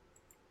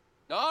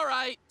All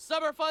right,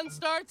 summer fun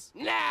starts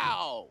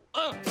now.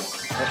 Oh,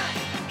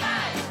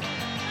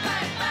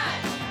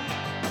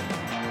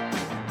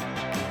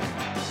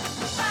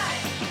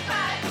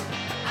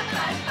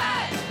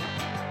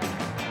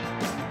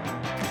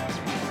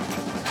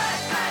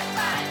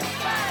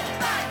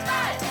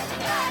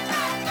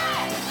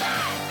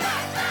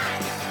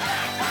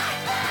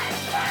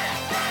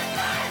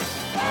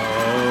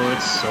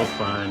 it's so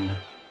fun.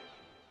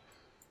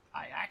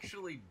 I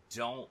actually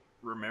don't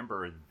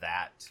remember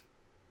that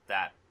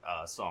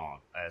song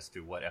as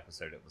to what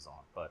episode it was on,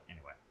 but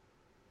anyway.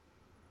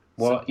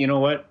 Well, you know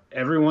what?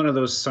 Every one of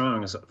those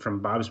songs from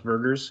Bob's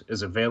Burgers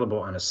is available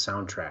on a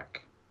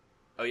soundtrack.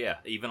 Oh yeah,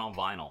 even on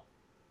vinyl.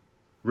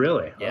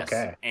 Really? Yes.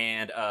 Okay.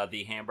 And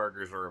the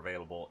hamburgers are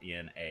available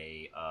in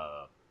a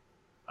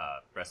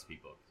recipe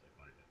book.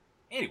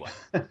 Anyway,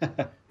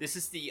 this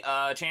is the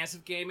Chance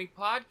of Gaming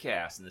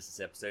podcast, and this is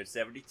episode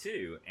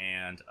 72.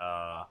 And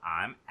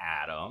I'm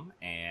Adam,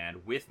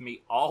 and with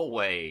me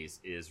always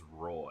is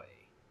Roy.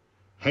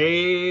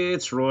 Hey,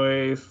 it's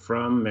Roy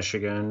from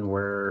Michigan,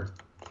 where,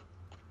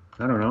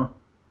 I don't know,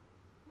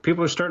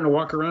 people are starting to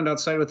walk around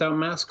outside without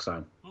masks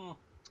on.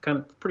 It's kind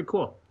of pretty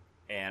cool.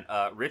 And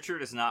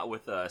Richard is not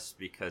with us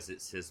because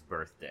it's his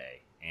birthday.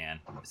 And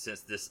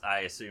since this, I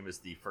assume, is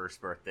the first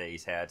birthday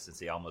he's had since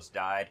he almost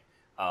died,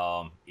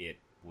 it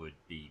would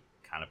be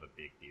kind of a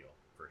big deal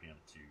for him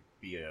to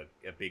be a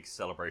big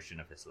celebration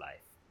of his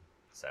life.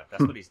 So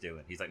that's what he's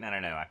doing. He's like, no,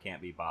 I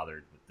can't be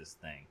bothered with this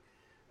thing.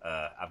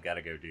 I've got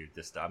to go do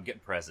this stuff. I'm getting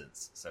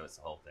presents, so it's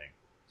the whole thing.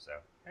 So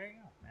there you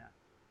go, man.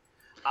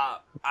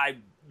 I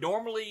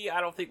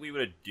don't think we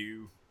would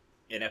do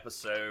an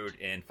episode.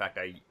 In fact,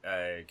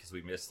 because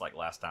we missed like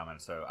last time, and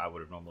so I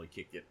would have normally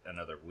kicked it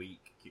another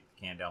week, kicked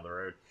the can down the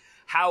road.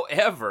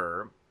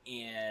 However,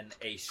 in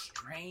a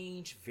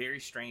very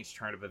strange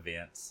turn of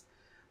events,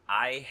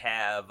 I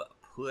have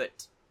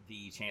put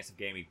the Chance of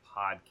Gaming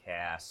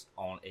podcast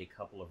on a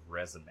couple of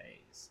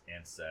resumes,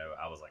 and so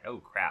I was like, oh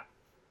crap,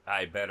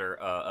 I better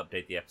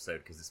update the episode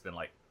because it's been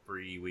like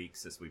 3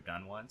 weeks since we've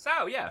done one.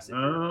 So yes,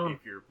 if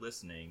you're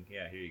listening,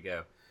 yeah, here you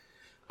go.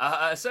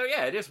 So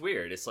yeah, it is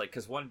weird. It's like,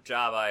 because one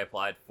job I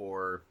applied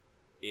for,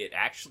 it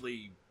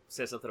actually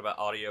says something about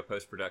audio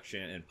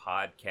post-production and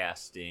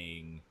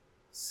podcasting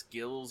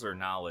skills or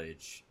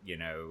knowledge,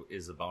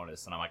 is a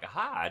bonus. And I'm like,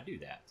 aha, I do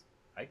that.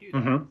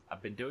 Mm-hmm.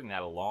 I've been doing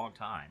that a long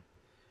time.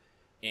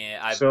 And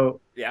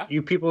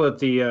you people at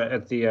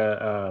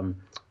the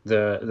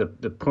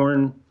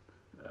porn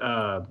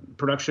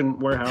production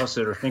warehouse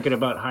that are thinking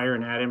about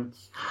hiring Adam,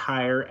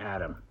 hire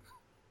Adam.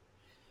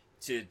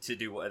 To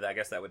do what? I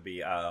guess that would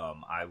be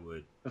I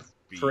would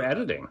be, for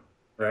editing,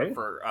 right?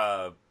 For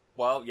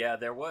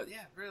there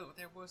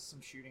was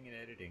some shooting and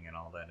editing and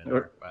all that in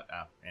there. But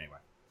anyway,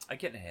 I'm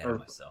getting ahead of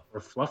myself.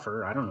 Or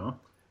fluffer, I don't know.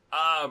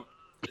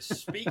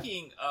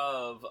 Speaking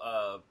of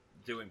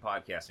doing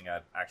podcasting,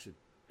 I've actually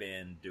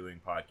been doing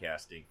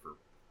podcasting for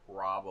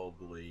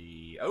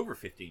probably over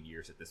 15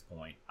 years at this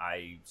point.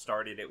 I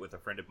started it with a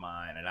friend of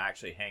mine, and I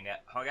actually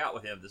hung out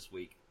with him this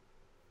week.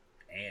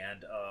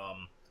 And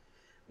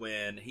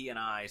when he and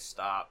I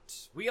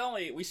stopped, we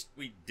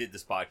did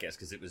this podcast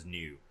because it was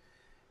new,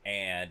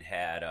 and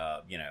had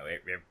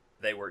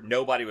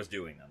nobody was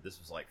doing them. This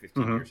was like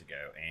 15 years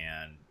ago,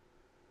 and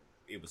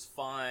it was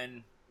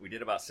fun. We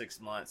did about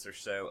 6 months or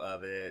so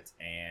of it,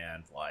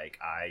 and like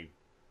I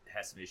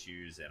had some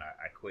issues, and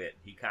I quit.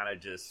 He kind of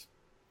just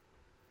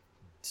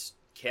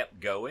kept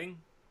going,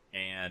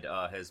 and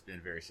has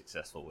been very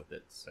successul with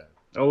it. So.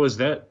 Oh, is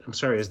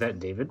that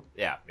David?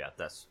 Yeah,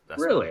 that's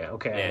really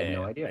okay. I had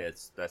no idea.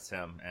 That's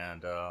him,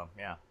 and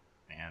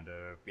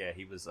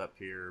he was up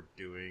here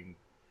doing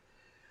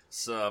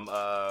some.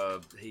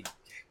 He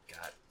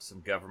got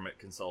some government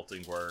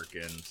consulting work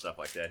and stuff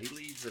like that. He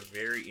leads a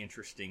very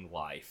interesting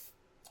life.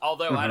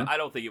 Although I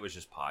don't think it was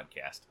just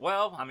podcast.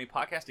 Well, I mean,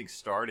 podcasting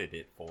started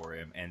it for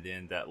him, and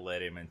then that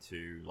led him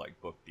into like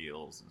book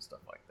deals and stuff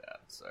like that.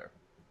 So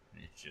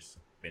it's just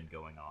been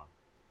going on.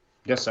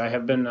 Yes, I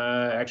have been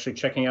actually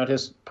checking out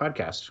his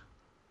podcast.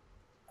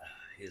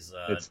 His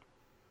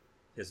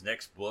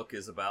next book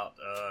is about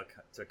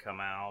to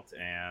come out,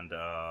 and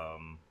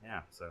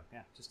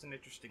just an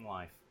interesting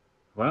life.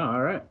 Wow,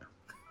 all right.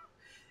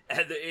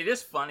 And it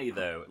is funny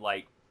though,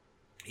 like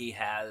he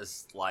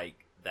has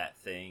like that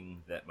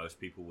thing that most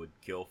people would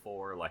kill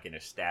for, like an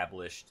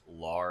established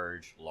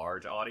large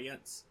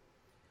audience.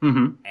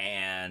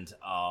 And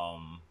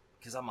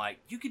because I'm like,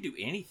 you could do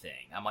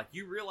anything. I'm like,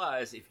 you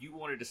realize if you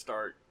wanted to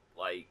start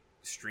like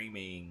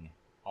streaming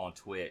on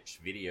Twitch,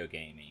 video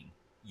gaming,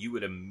 you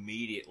would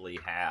immediately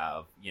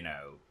have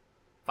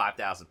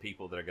 5,000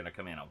 people that are going to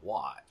come in and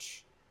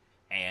watch,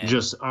 and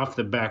just off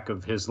the back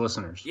of his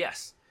listeners.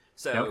 Yes.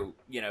 So,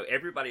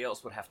 everybody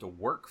else would have to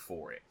work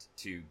for it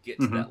to get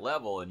to that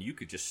level, and you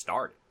could just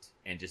start it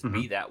and just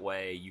be that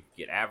way. You could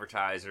get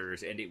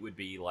advertisers, and it would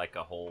be like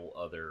a whole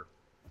other,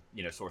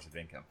 source of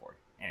income for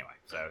you. Anyway,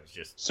 so it's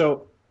just...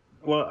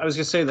 Well, I was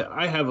going to say that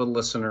I have a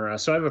listener.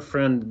 So I have a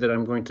friend that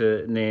I'm going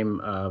to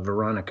name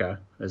Veronica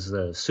as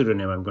the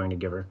pseudonym I'm going to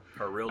give her.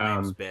 Her real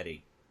name's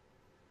Betty.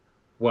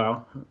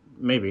 Well,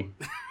 maybe.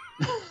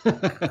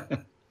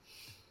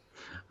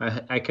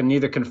 I can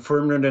neither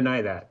confirm nor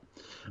deny that.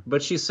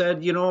 But she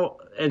said,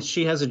 and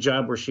she has a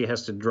job where she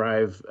has to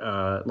drive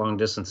long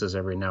distances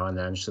every now and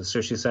then.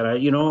 So she said,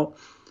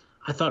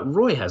 I thought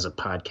Roy has a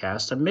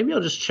podcast. Maybe I'll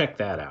just check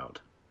that out.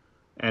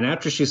 And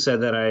after she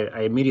said that,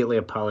 I immediately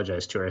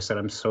apologized to her. I said,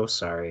 I'm so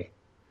sorry.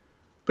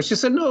 But she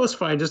said, no, it's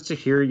fine just to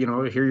hear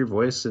your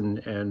voice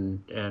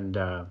and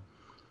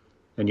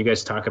you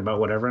guys talk about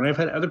whatever. And I've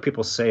had other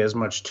people say as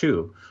much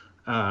too.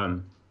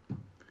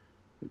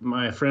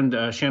 My friend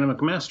Shannon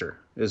McMaster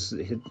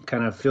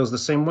kind of feels the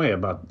same way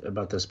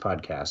about this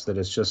podcast, that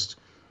it's just,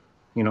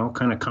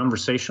 kind of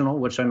conversational,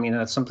 which, I mean,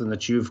 that's something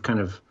that you've kind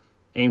of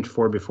aimed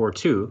for before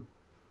too.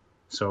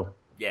 So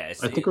yeah,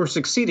 I think we're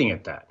succeeding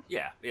at that.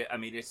 Yeah, I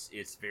mean,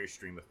 it's very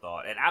stream of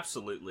thought, and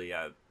absolutely,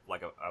 I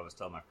was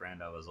telling my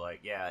friend, I was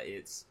like, yeah,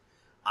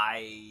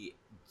 I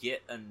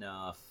get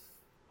enough.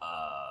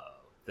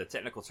 The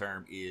technical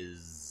term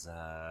is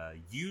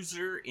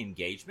user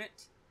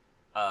engagement,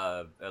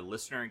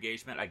 listener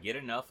engagement. I get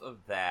enough of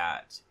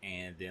that,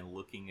 and then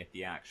looking at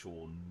the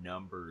actual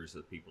numbers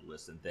of people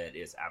listen, that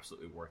it's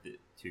absolutely worth it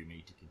to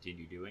me to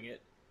continue doing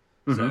it.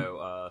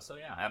 Mm-hmm. So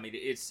yeah, I mean,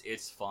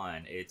 it's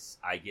fun.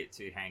 I get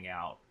to hang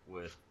out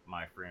with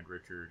my friend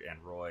Richard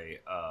and Roy,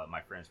 my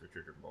friends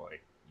Richard and Roy,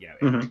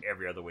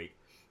 every other week.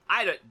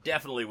 I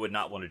definitely would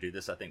not want to do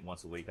this. I think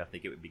once a week. I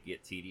think it would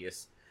get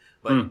tedious.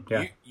 But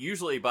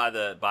usually by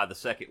the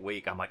second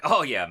week, I'm like,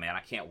 oh yeah, man,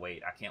 I can't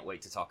wait. I can't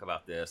wait to talk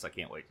about this. I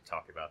can't wait to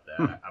talk about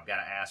that. I've got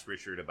to ask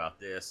Richard about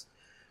this,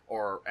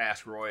 or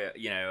ask Roy.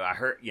 I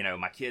heard,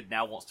 my kid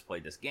now wants to play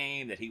this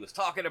game that he was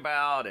talking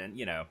about, and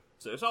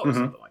so it's always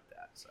something like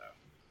that. So,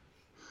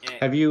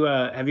 have you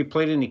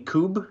played any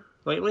Cube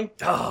lately?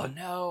 Oh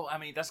no, I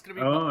mean that's gonna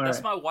be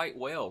that's my white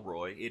whale,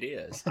 Roy. It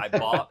is. I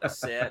bought a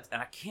set,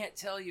 and I can't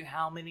tell you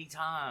how many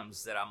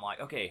times that I'm like,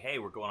 okay, hey,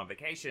 we're going on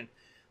vacation.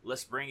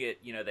 Let's bring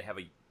it. They have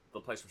the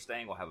place we're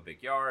staying will have a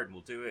big yard, and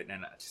we'll do it.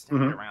 And I just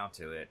never get around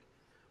to it.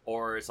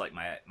 Or it's like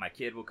my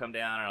kid will come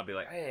down, and I'll be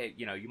like, hey,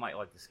 you might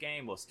like this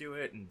game. Let's do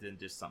it. And then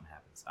just something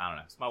happens. I don't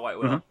know. It's my white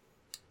whale.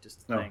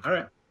 Just a thing. All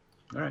right.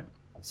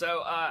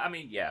 So I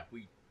mean, yeah,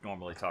 we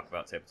normally talk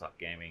about tabletop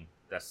gaming.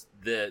 That's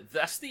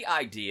the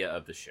idea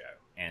of the show,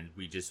 and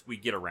we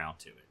get around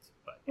to it.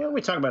 But yeah,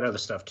 we talk about other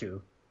stuff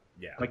too.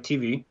 Yeah, like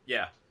TV.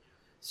 Yeah.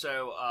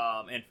 So,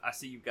 and I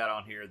see you've got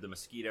on here the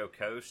Mosquito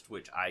Coast,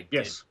 which I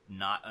did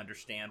not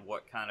understand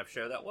what kind of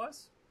show that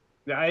was.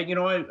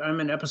 I'm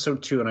in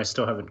episode 2, and I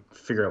still haven't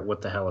figured out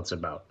what the hell it's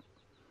about.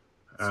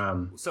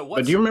 So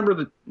but do you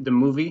remember the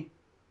movie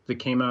that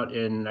came out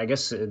in, I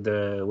guess,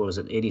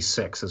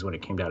 86 is when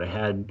it came out. It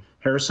had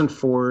Harrison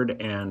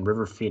Ford and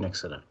River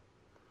Phoenix in it.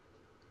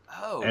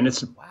 Oh, and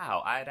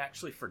wow. I had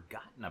actually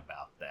forgotten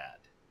about that.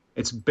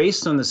 It's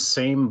based on the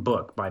same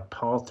book by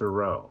Paul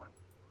Theroux.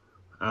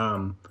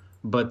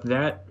 But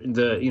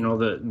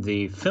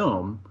the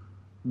film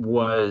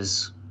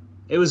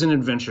it was an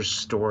adventure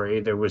story.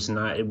 It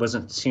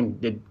didn't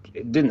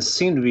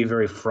seem to be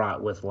very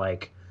fraught with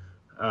like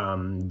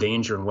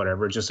danger and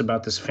whatever. Just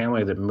about this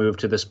family that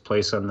moved to this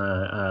place on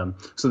the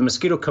so the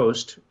Mosquito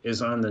Coast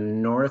is on the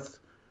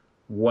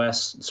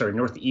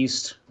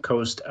northeast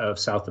coast of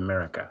South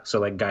America.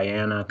 So like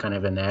Guyana, kind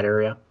of in that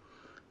area.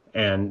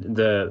 And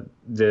the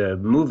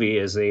movie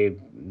is they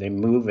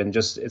move, and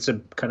it's a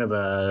kind of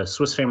a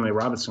Swiss Family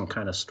Robinson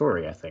kind of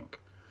story, I think.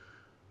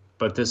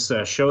 But this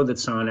show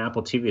that's on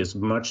Apple TV is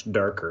much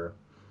darker,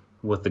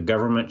 with the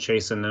government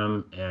chasing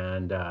them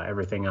and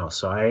everything else.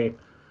 So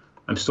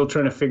I'm still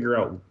trying to figure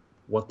out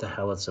what the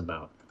hell it's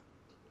about.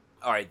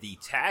 All right, the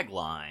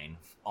tagline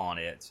on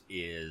it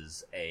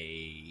is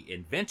a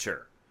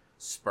inventor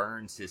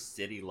spurns his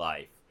city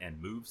life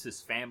and moves his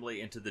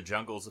family into the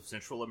jungles of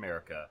Central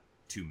America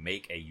to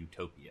make a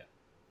utopia.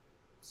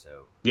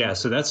 So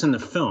that's in the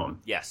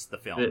film. Yes, the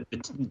film.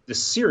 The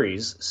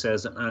series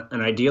says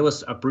an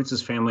idealist uproots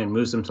his family and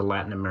moves them to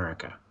Latin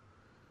America.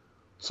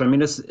 So I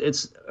mean,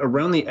 it's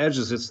around the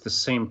edges. It's the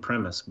same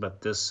premise,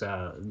 but this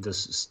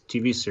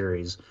TV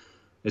series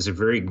is a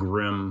very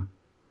grim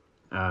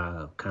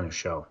kind of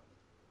show.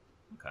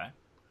 Okay.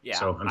 Yeah.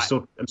 So I'm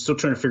still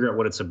trying to figure out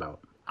what it's about.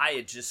 I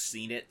had just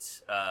seen it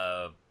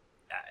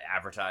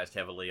advertised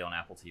heavily on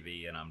Apple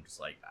TV, and I'm just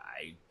like,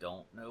 I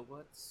don't know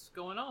what's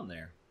going on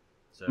there.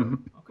 So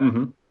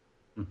okay.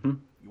 You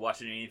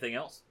watching anything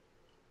else?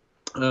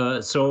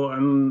 So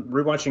I'm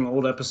rewatching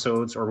old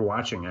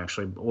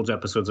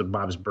episodes of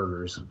Bob's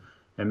Burgers,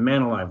 and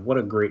man alive, what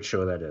a great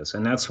show that is!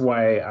 And that's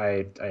why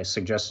I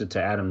suggested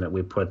to Adam that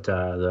we put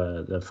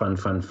the fun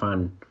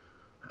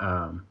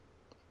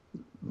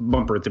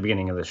bumper at the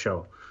beginning of the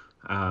show.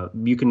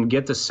 You can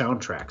get the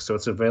soundtrack, so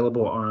it's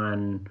available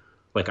on.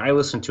 Like I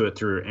listen to it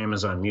through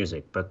Amazon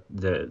Music, but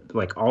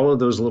all of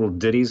those little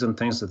ditties and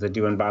things that they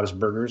do in Bob's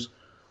Burgers,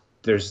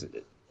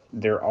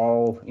 they're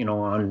all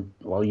on.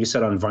 Well, you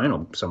said on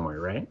vinyl somewhere,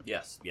 right?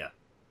 Yes, yeah.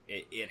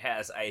 It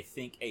has, I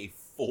think, a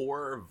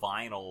 4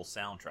 vinyl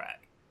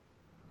soundtrack.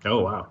 Oh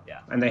wow! Yeah,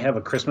 and they have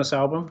a Christmas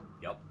album.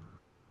 Yep.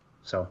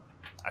 So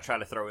I try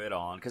to throw it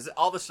on because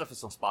all this stuff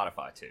is on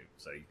Spotify too,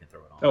 so you can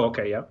throw it on. Oh,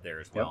 okay, yep. There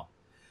as well.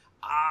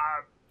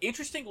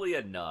 Interestingly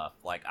enough,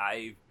 like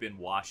I've been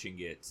watching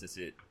it since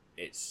it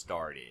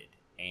started,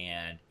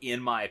 and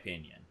in my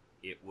opinion,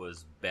 it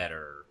was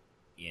better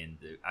in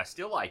the. I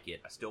still like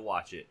it. I still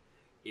watch it.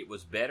 It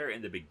was better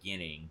in the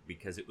beginning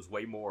because it was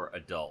way more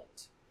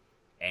adult.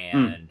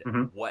 And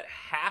what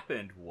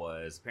happened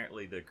was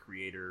apparently the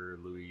creator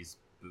Louis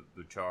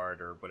Bouchard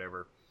or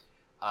whatever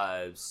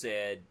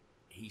said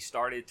he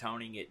started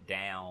toning it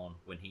down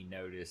when he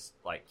noticed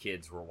like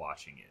kids were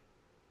watching it,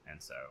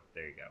 and so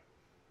there you go.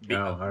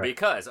 Right.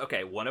 Because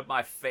one of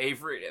my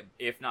favorite,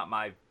 if not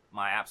my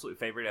absolute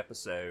favorite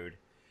episode,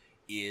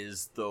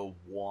 is the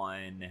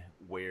one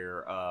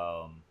where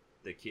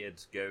the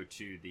kids go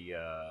to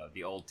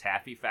the old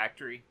taffy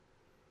factory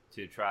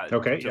to try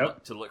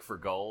to look for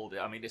gold.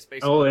 I mean, it's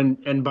basically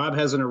and Bob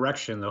has an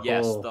erection the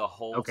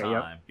whole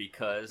time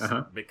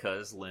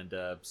because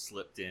Linda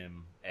slipped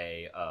him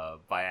a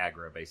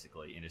Viagra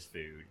basically in his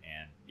food,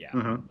 and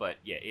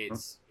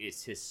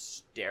it's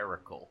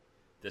hysterical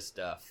the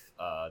stuff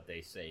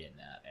they say in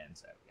that, and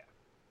so.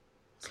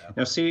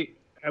 Now see,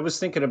 I was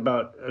thinking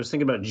about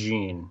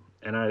Gene,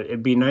 and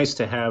it'd be nice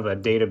to have a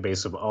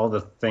database of all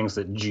the things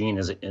that Gene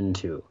is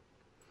into.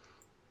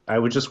 I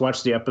would just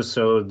watch the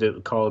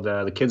episode called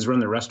 "The Kids Run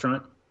the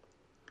Restaurant,"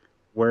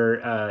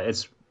 where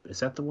is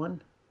that the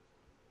one?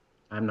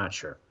 I'm not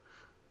sure.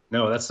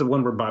 No, that's the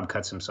one where Bob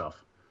cuts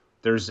himself.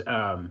 There's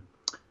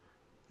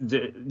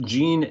the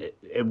Gene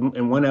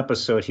in one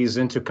episode. He's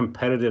into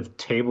competitive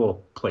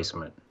table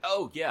placement.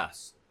 Oh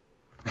yes.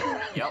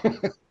 Yep.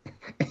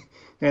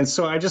 And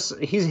so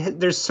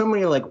there's so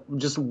many like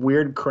just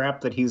weird crap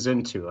that he's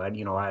into.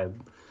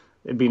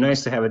 It'd be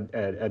nice to have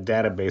a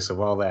database of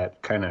all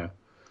that kind of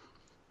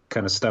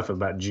stuff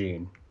about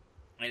Gene.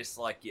 And it's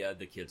like,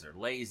 the kids are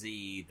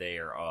lazy.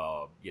 They're,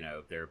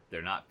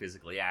 they're not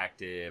physically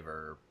active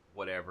or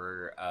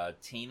whatever.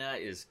 Tina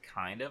is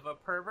kind of a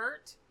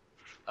pervert,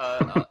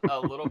 a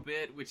little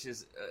bit, which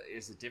is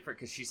different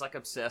because she's like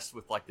obsessed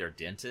with like their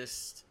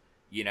dentist,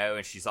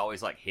 and she's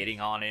always like hitting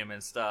on him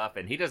and stuff,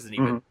 and he doesn't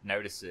even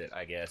notice it,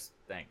 I guess.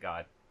 Thank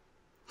God,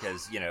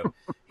 because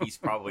he's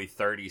probably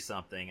 30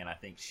 something, and I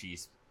think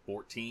she's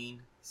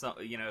 14,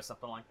 something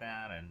like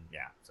that, and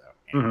yeah. So.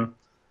 Anyway.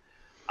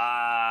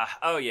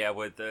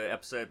 With the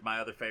episode, my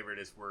other favorite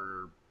is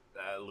where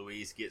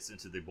Louise gets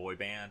into the boy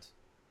band.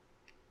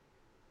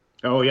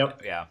 Oh,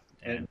 yep. Yeah.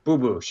 And Boo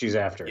Boo, she's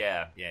after.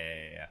 Yeah.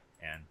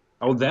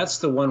 And that's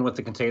the one with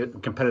the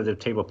competitive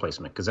table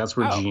placement, because that's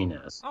where Gene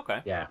is. Okay.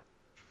 Yeah.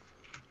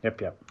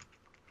 Yep.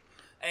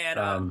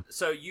 And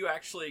so you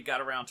actually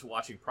got around to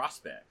watching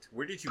Prospect.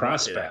 Where did you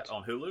watch it at?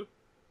 On Hulu?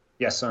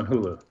 Yes, on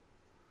Hulu.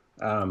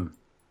 And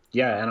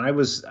I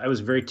was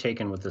very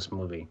taken with this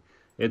movie.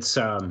 It's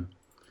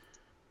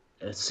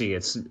let's see,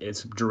 it's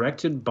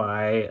directed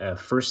by a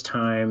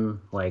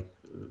first-time like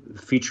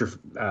feature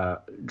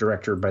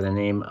director by the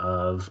name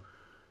of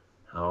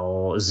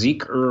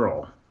Zeke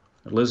Earl.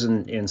 It lives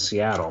in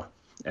Seattle,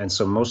 and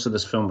so most of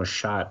this film was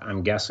shot,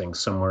 I'm guessing,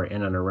 somewhere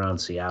in and around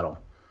Seattle.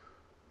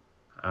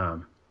 I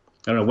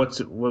don't know.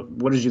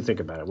 What did you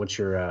think about it? What's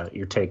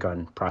your take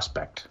on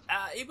Prospect?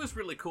 It was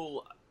really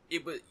cool.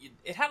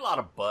 It had a lot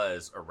of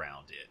buzz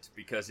around it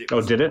because it.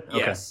 Did it? Okay.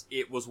 Yes,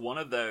 it was one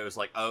of those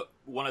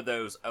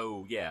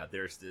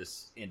there's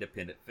this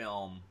independent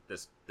film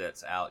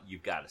that's out.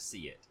 You've got to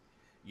see it,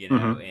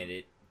 and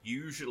it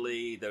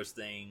usually those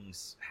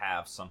things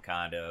have some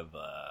kind of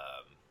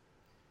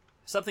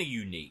something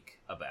unique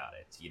about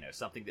it.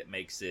 Something that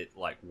makes it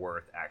like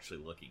worth actually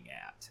looking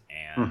at.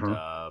 And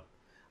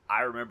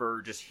I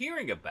remember just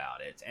hearing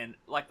about it, and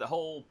like the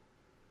whole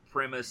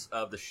premise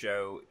of the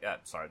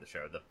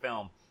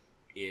film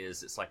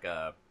is it's like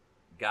a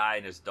guy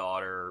and his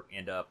daughter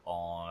end up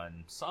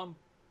on some.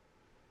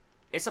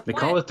 It's a. They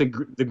call it the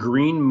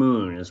Green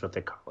Moon, is what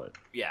they call it.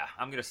 Yeah,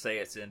 I'm gonna say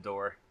it's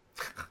Endor.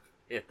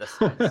 It's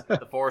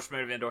the forest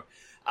moon of Endor.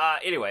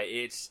 Anyway,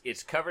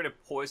 it's covered in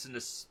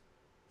poisonous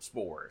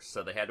spores,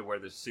 so they had to wear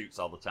the suits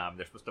all the time.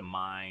 They're supposed to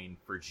mine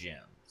for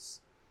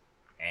gems,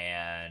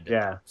 and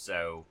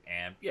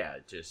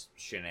just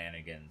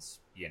shenanigans,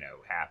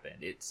 happened.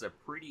 It's a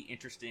pretty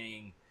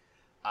interesting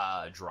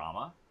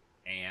drama.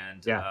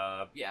 And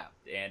and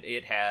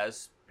it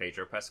has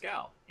Pedro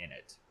Pascal in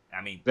it.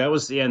 I mean, that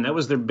was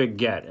their big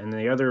get. And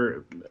the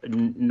other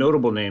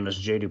notable name is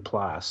Jay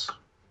Duplass,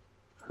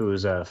 who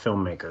is a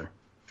filmmaker.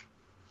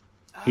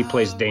 He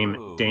plays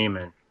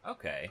Damon.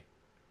 Okay,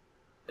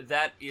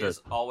 that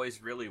is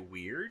always really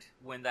weird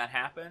when that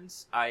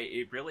happens.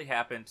 It really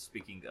happened.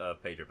 Speaking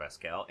of Pedro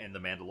Pascal in The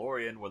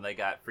Mandalorian, when they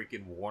got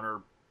freaking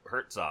Werner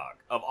Herzog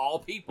of all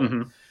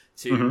people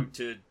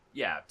to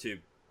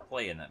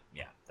play in them.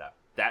 Yeah,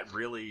 that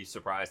really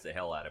surprised the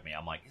hell out of me.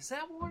 I'm like, is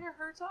that Werner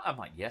Herzog? I'm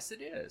like, yes,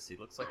 it is. He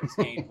looks like he's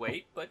gained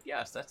weight, but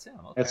yes, that's him.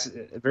 Okay. That's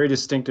a very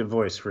distinctive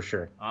voice for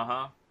sure. It's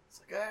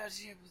like,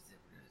 she was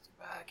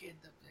back in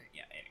the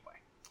anyway.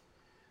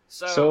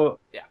 So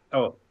I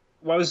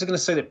was going to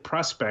say that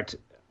Prospect,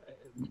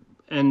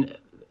 and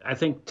I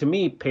think to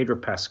me, Pedro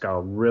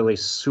Pascal really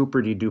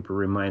super duper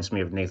reminds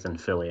me of Nathan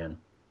Fillion.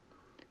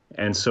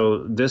 And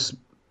so this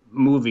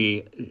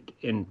movie,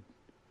 in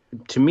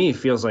to me,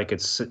 feels like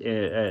it's set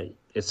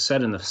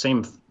in the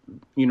same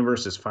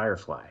universe as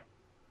Firefly,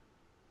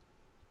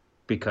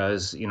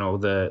 because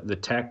the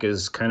tech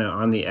is kind of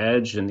on the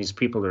edge, and these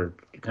people are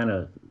kind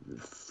of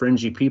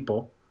fringy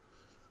people,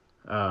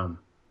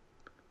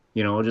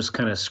 just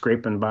kind of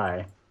scraping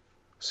by.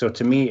 So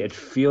to me, it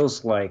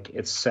feels like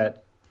it's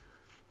set,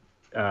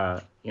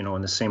 in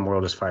the same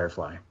world as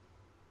Firefly.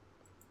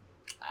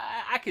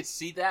 I could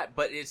see that,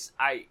 but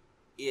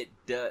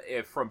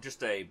from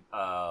just a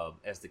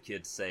as the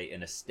kids say,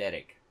 an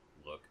aesthetic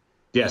look.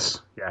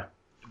 Yes, yeah.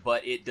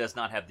 But it does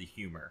not have the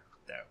humor,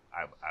 though.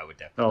 I would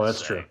definitely. Oh,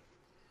 that's true.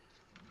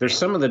 There's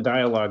some of the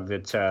dialogue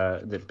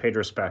that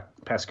Pedro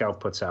Pascal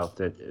puts out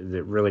that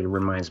really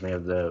reminds me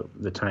of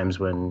the times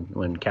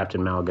when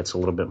Captain Mal gets a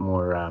little bit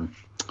more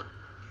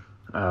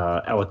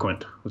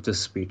eloquent with his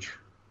speech.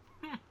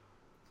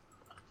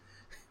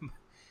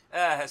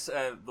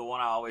 The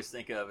one I always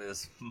think of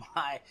is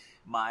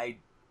my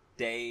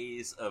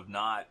days of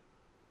not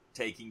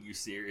taking you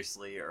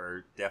seriously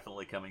are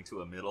definitely coming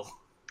to a middle.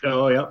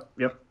 Oh,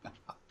 yep.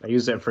 I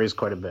use that phrase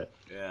quite a bit.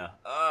 Yeah.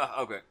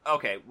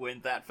 Okay.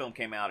 When that film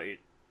came out,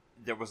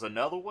 there was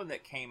another one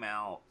that came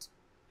out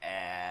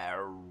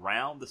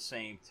around the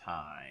same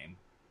time,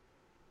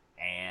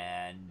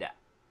 and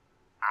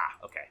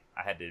okay.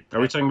 I had to. Are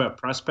we talking about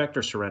Prospect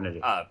or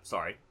Serenity?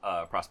 Sorry,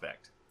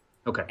 Prospect.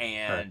 Okay.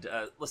 And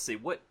let's see,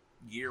 what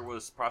year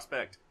was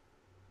Prospect?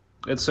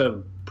 It's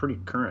a pretty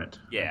current.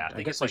 Yeah,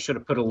 I guess I should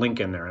have put a link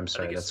in there. I'm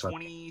sorry. I think That's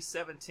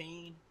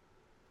 2017.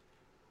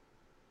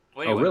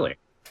 Well, anyway, oh, really?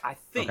 I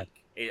think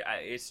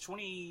it's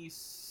 20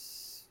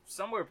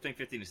 somewhere between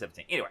 15 and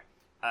 17. Anyway,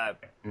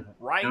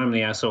 right. I'm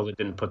the asshole that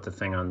didn't put the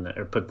thing on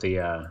or put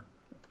the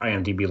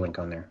IMDb link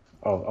on there.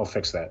 I'll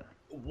fix that.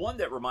 One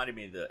that reminded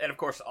me and of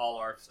course all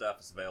our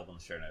stuff is available in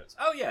the show notes.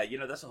 Oh yeah,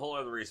 that's a whole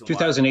other reason.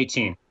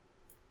 2018.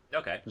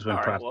 Okay. Is when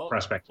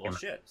Prospect came out.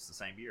 Shit, it's the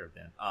same year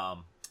then.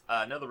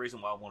 Another reason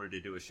why I wanted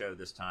to do a show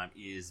this time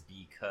is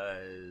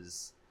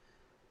because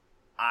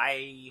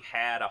I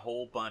had a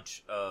whole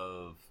bunch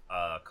of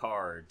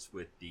cards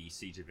with the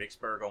Siege of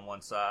Vicksburg on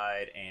one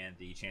side and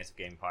the Chance of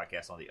Gaming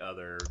podcast on the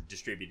other,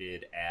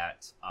 distributed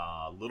at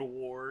Little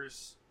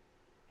Wars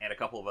and a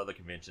couple of other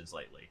conventions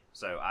lately.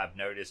 So I've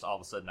noticed all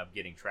of a sudden I'm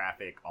getting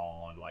traffic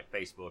on like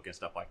Facebook and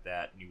stuff like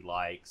that, new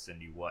likes and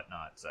new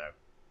whatnot. So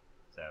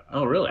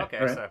oh, really? Okay,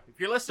 right. So if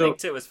you're listening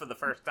to us for the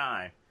first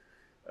time,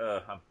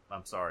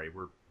 I'm sorry.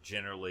 We're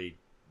generally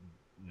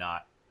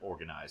not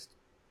organized.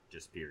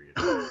 Just period.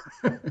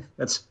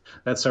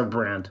 That's our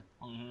brand.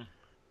 Mm-hmm.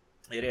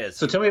 It is.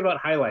 So tell me about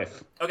High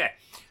Life. Okay,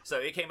 so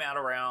it came out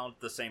around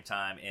the same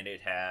time, and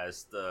it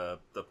has the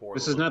poor.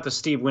 This is not the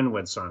Steve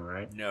Winwood song,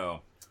 right?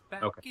 No.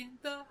 Back okay. In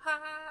the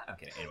high.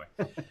 Okay. Anyway,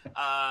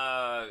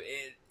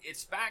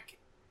 it's back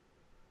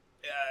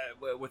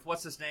with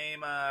what's his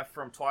name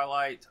from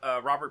Twilight,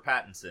 Robert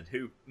Pattinson,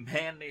 who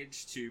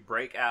managed to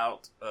break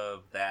out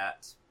of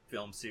that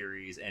film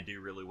series and do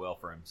really well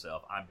for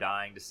himself. I'm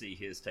dying to see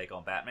his take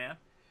on Batman.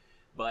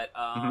 But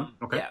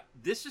okay. Yeah,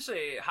 this is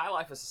High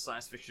Life is a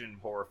science fiction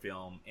horror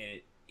film, and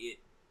it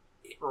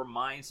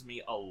reminds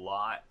me a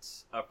lot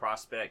of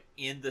Prospect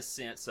in the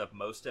sense of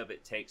most of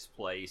it takes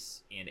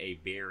place in a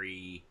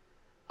very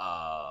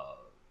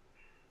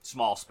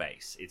small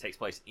space. It takes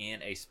place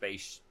in a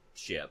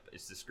spaceship.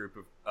 It's this group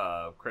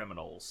of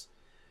criminals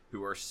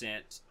who are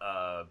sent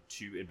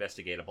to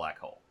investigate a black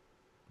hole.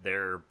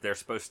 They're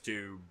supposed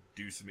to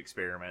do some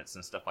experiments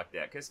and stuff like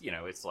that because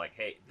it's like,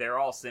 hey, they're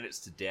all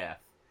sentenced to death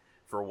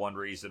for one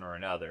reason or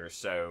another,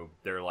 so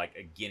they're like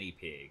a guinea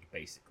pig,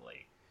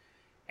 basically.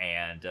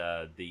 And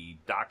the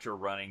doctor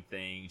running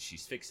things,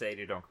 she's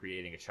fixated on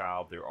creating a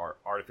child through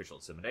artificial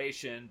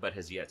insemination, but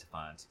has yet to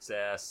find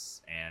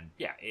success. And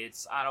yeah,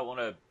 I don't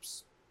want to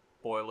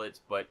spoil it,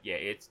 but yeah,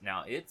 it's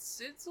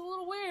a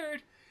little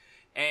weird.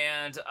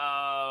 And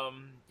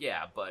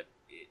yeah, but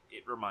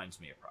it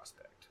reminds me of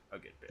Prospect a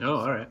good bit. Oh,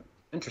 all right,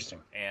 interesting.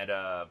 And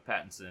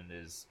Pattinson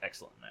is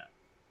excellent in that.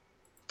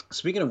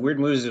 Speaking of weird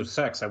movies with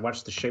sex, I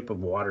watched The Shape of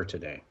Water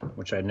today,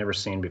 which I'd never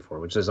seen before,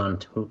 which is on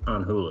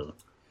Hulu.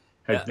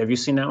 Have you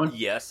seen that one?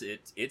 Yes,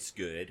 it's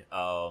good.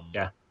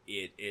 Yeah.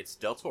 It's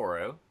Del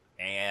Toro,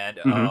 and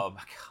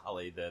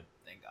golly, the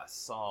thing I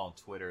saw on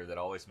Twitter that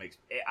always makes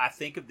I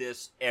think of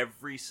this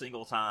every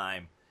single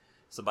time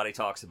somebody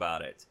talks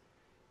about it.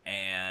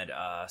 And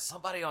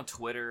somebody on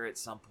Twitter at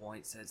some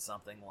point said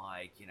something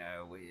like,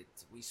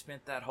 we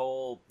spent that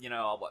whole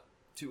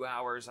 2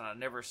 hours and I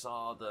never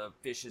saw the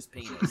fish's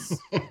penis,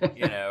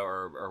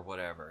 or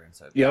whatever. And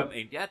so, yep. I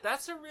mean, yeah,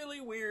 that's a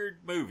really weird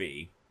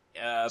movie.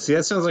 See,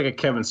 that sounds like a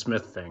Kevin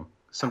Smith thing.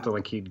 Something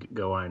like he'd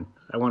go on.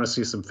 I want to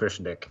see some fish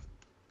dick.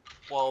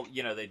 Well,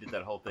 they did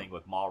that whole thing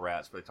with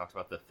Mallrats where they talked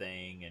about the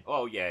thing and,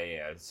 oh,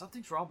 yeah,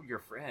 something's wrong with your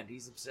friend.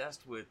 He's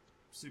obsessed with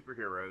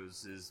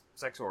superheroes, his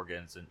sex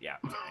organs, and yeah,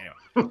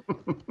 anyway.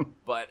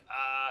 But,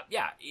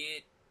 yeah,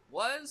 it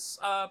was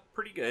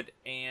pretty good.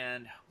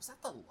 And was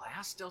that the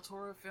last Del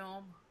Toro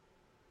film?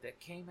 that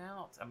came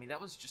out? I mean,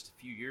 that was just a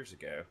few years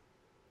ago.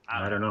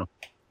 I don't know.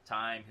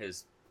 Time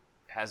has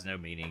no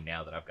meaning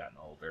now that I've gotten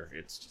older.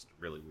 It's just a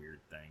really weird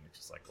thing. It's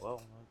just like,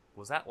 well,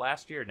 was that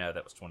last year? No,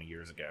 that was 20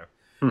 years ago.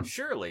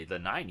 Surely the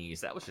 90s,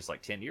 that was just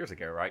like 10 years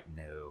ago, right?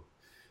 No.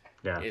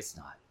 Yeah. It's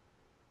not.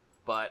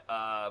 But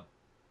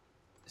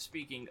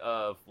speaking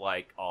of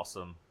like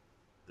awesome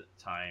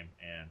time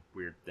and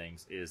weird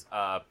things, is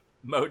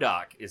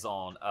MODOK is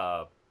on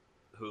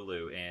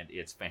Hulu, and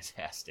it's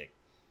fantastic.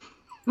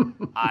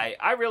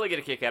 I really get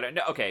a kick out of it.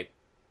 No, okay,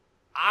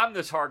 I'm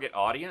the target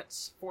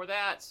audience for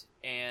that,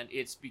 and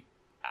it's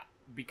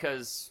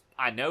because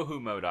I know who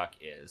MODOK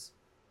is,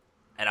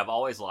 and I've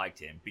always liked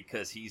him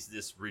because he's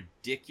this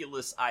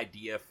ridiculous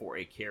idea for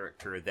a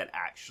character that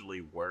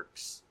actually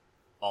works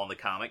on the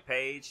comic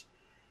page.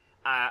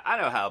 I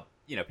know how,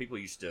 people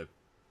used to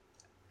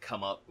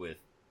come up with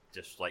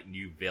just like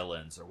new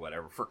villains or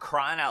whatever. For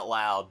crying out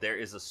loud, there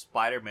is a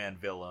Spider-Man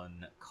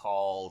villain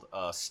called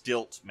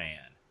Stilt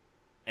Man,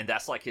 and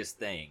that's like his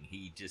thing.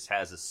 He just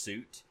has a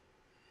suit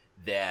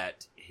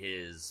that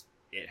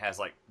it has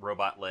like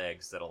robot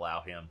legs that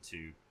allow him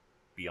to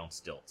be on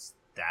stilts.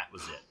 That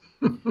was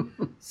it.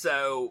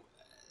 So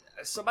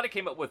somebody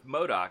came up with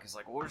MODOK. It's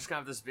like, well, we're just gonna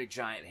have this big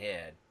giant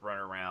head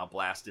running around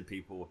blasting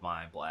people with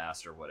Mind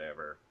Blast or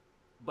whatever.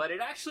 But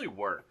it actually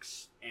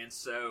works. And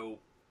so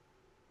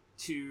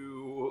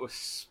to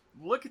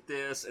look at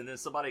this and then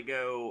somebody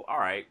go, all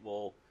right,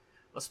 well,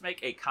 let's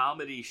make a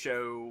comedy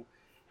show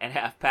and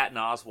have Patton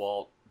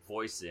Oswalt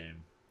voice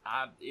him.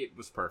 It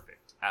was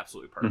perfect.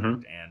 Absolutely perfect.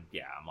 Mm-hmm. And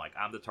yeah,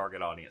 I'm the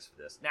target audience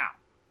for this. Now,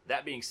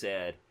 that being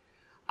said,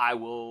 I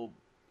will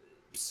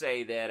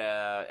say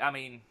that,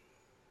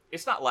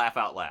 it's not laugh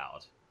out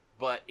loud,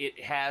 but it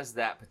has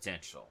that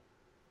potential.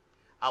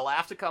 I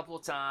laughed a couple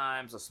of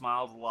times. I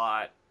smiled a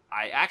lot.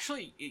 It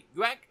actually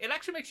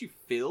makes you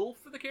feel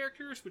for the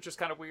characters, which is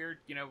kind of weird.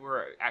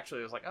 Where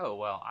actually I was like, oh,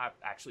 well, I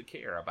actually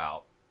care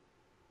about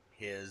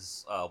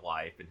his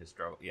wife and his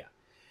struggle. Yeah.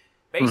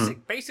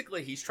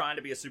 Basically, he's trying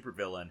to be a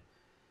supervillain,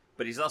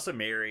 but he's also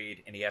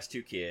married and he has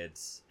 2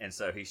 kids, and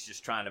so he's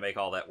just trying to make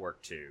all that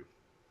work too.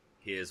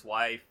 His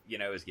wife,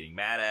 is getting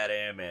mad at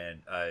him and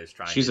is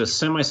trying. She's a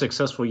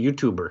semi-successful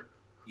YouTuber.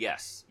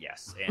 Yes,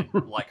 and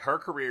like her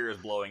career is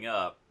blowing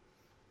up,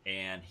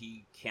 and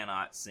he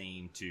cannot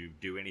seem to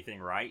do anything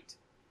right.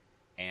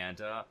 And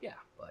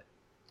but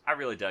I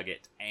really dug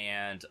it,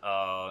 and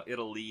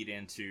it'll lead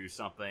into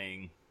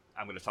something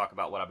I'm going to talk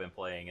about what I've been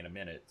playing in a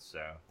minute. So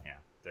yeah,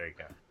 there you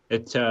go.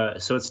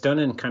 So it's done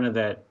in kind of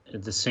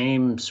the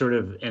same sort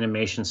of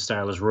animation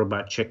style as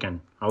Robot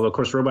Chicken. Although, of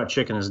course, Robot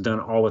Chicken is done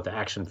all with the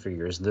action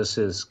figures. This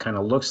is kind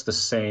of looks the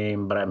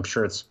same, but I'm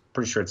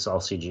pretty sure it's all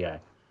CGI.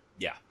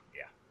 Yeah.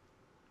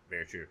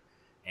 Very true.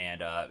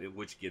 And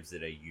which gives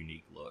it a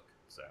unique look.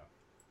 So,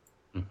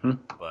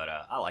 but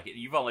I like it.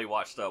 You've only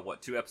watched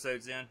 2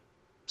 episodes in?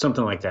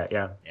 Something like that,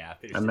 yeah. Yeah, I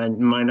finished I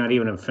might not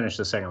even have finished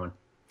the second one.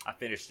 I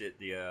finished it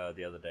the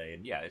other day,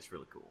 and yeah, it's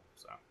really cool.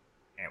 So,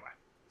 anyway,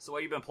 so what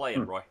have you been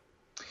playing, Roy?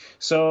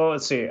 So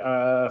let's see.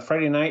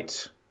 Friday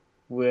night,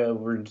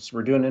 we're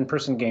doing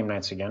in-person game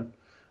nights again.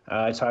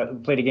 I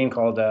played a game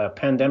called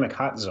Pandemic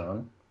Hot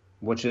Zone,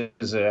 which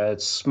is a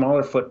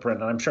smaller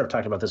footprint. And I'm sure I've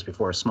talked about this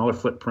before. A smaller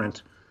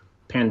footprint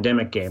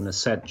pandemic game that's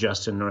set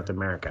just in North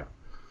America.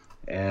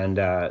 And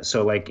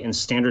so, like in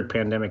standard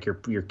pandemic,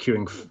 you're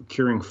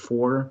curing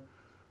 4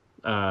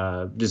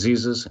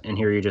 diseases, and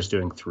here you're just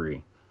doing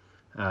 3.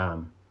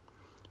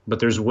 But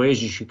there's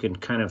ways you can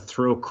kind of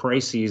throw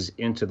crises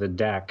into the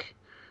deck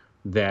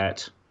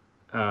that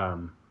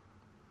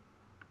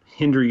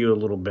hinder you a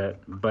little bit,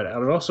 but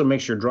it also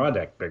makes your draw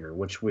deck bigger,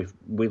 which we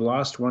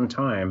lost one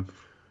time,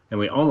 and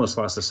we almost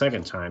lost the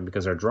second time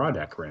because our draw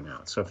deck ran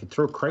out. So if you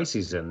throw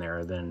crises in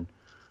there, then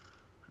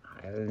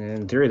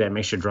in theory that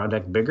makes your draw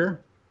deck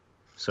bigger.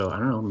 So I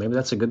don't know, maybe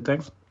that's a good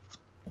thing.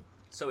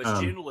 So it's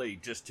generally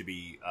just to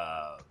be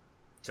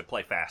to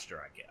play faster,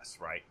 I guess,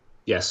 right?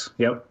 Yes.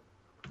 Yep.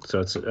 So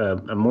it's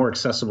a more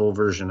accessible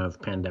version of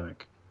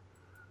Pandemic.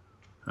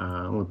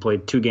 We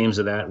played 2 games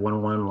of that.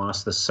 Won,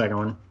 lost the second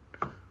one,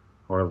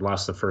 or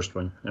lost the first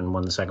one and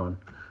won the second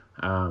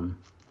one.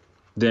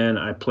 Then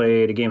I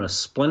played a game of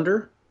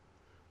Splendor,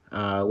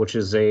 which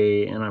is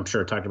and I'm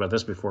sure I talked about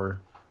this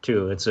before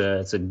too. It's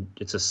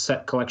a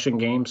set collection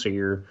game. So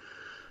you're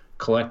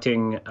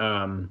collecting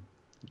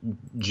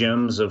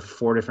gems of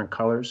 4 different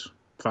colors,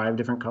 5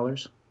 different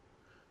colors,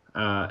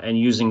 and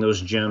using those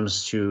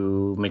gems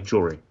to make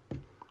jewelry.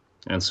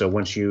 And so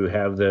once you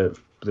have the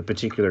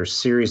particular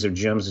series of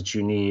gems that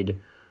you need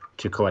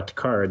to collect a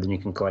card, then you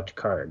can collect a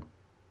card,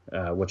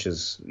 which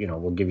is,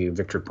 will give you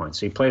victory points.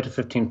 So you play it to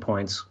 15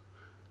 points,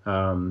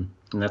 and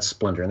that's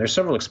Splendor. And there's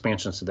several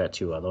expansions to that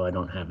too, although I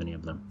don't have any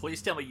of them.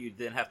 Please tell me you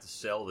then have to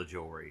sell the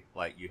jewelry.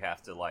 Like you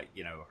have to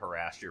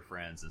harass your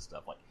friends and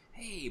stuff. Like,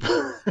 hey,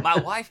 my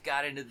wife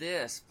got into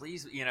this.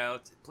 Please,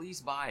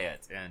 please buy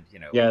it. And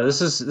Yeah, this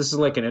is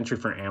like an entry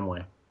for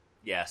Amway.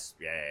 Yes,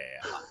 yeah.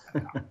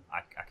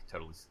 I could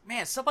totally.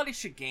 Man, somebody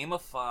should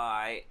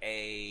gamify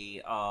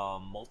a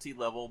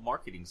multi-level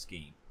marketing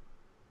scheme.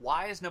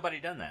 Why has nobody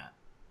done that?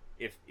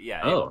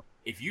 Oh,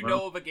 if you well.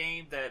 know of a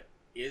game that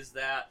is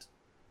that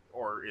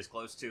or is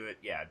close to it,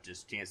 yeah,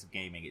 just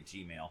chanceofgaming at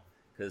Gmail,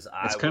 because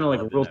It's I kind would of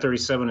love like to Rule know.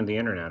 37 in the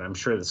internet. I'm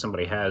sure that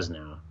somebody has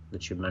now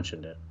that you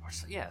mentioned it.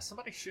 Yeah,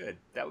 somebody should.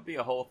 That would be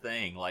a whole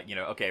thing. Like,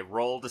 okay,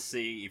 roll to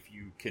see if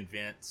you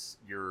convince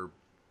your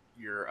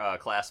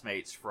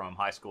classmates from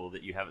high school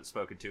that you haven't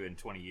spoken to in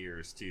 20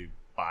 years to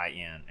buy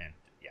in, and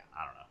yeah,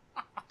 I don't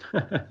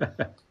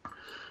know.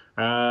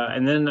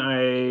 And then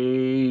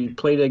I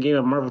played a game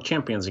of Marvel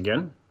Champions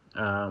again.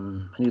 I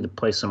need to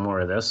play some more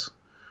of this.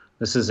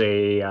 This is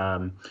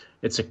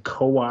it's a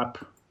co-op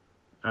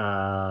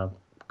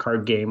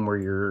card game where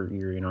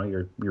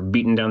you're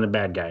beating down the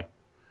bad guy.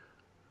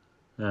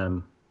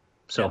 So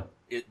Now,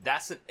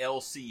 that's an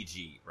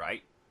LCG,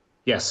 right?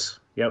 yes,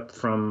 yep.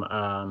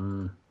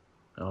 From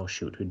oh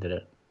shoot, who did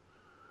it?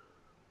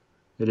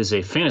 It is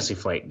a Fantasy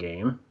Flight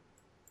game,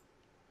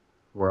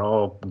 where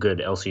all good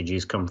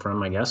LCGs come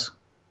from, I guess.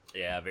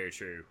 Yeah, very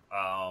true.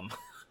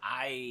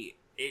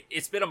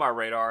 It's been on my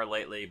radar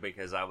lately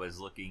because I was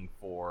looking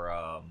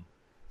for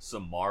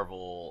some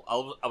Marvel.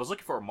 I was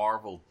looking for a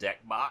Marvel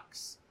deck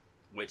box,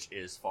 which,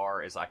 as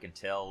far as I can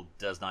tell,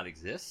 does not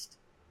exist.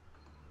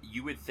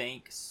 You would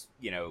think,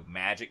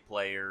 Magic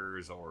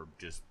players or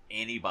just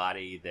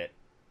anybody that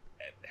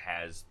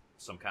has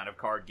some kind of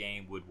card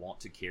game would want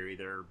to carry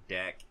their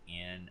deck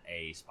in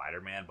a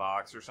Spider-Man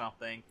box or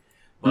something.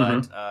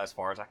 But as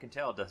far as I can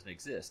tell, it doesn't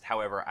exist.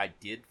 However, I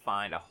did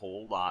find a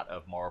whole lot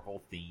of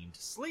Marvel-themed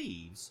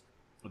sleeves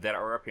that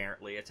are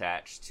apparently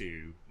attached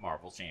to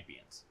Marvel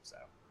Champions. So,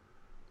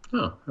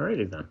 Oh,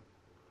 alrighty then.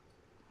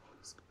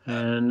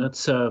 And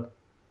that's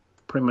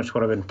pretty much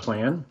what I've been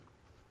playing.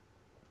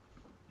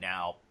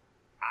 now,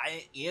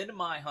 in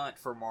my hunt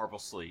for Marvel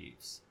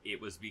sleeves,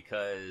 it was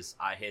because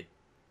I had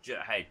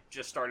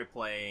just started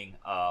playing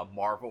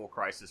Marvel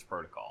Crisis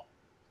Protocol.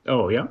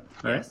 Oh, yeah? All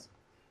right. Yes.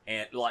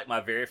 And like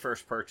my very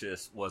first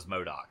purchase was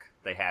MODOK.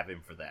 They have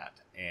him for that,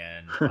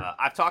 and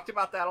I've talked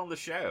about that on the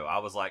show. I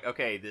was like,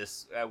 okay,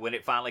 this when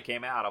it finally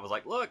came out, I was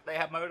like, look, they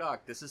have MODOK.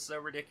 This is so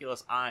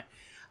ridiculous.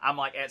 I'm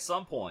like, at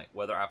some point,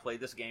 whether I play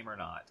this game or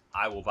not,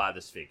 I will buy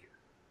this figure.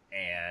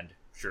 And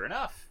sure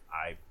enough,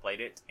 I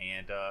played it,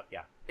 and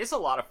yeah, it's a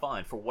lot of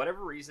fun. For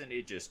whatever reason,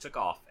 it just took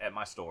off at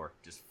my store,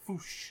 just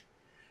whoosh,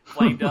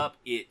 flamed up.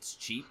 It's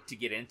cheap to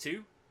get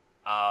into.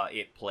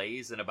 It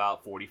plays in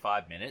about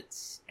 45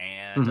 minutes,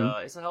 and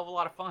it's a hell of a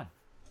lot of fun.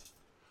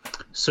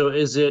 So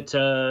is it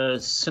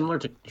similar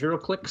to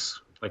HeroClix?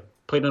 Like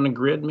played on a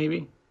grid,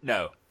 maybe?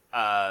 No.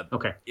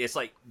 Okay. It's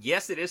like,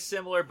 yes, it is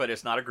similar, but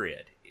it's not a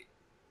grid.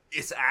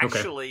 It's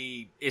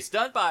actually, it's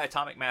done by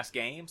Atomic Mass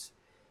Games,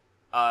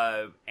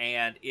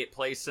 and it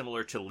plays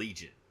similar to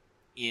Legion.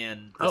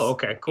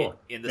 Okay, cool.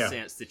 In the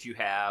sense that you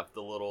have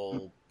the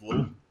little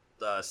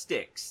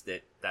sticks,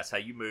 that's how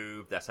you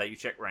move, that's how you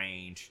check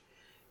range.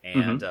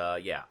 And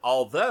yeah,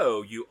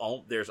 although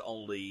there's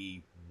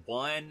only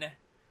one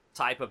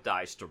type of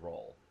dice to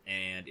roll,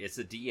 and it's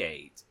a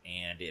D8,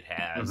 and it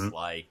has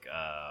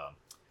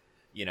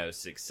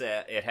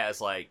success. It has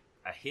like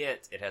a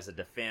hit, it has a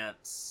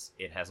defense,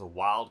 it has a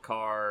wild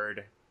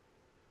card,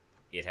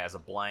 it has a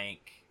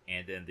blank,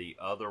 and then the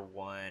other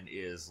one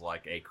is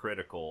like a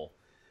critical,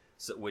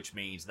 which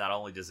means not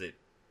only does it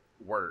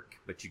work,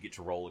 but you get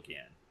to roll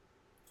again.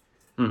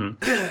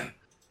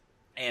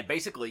 And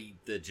basically,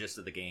 the gist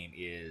of the game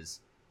is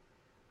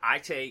I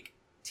take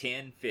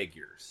 10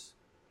 figures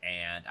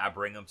and I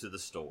bring them to the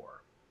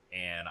store.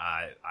 And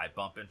I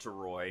bump into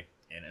Roy,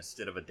 and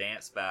instead of a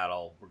dance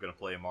battle, we're going to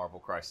play a Marvel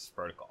Crisis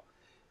Protocol.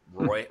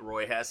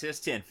 Roy has his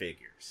 10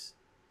 figures.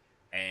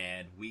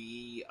 And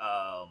we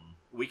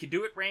can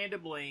do it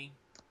randomly,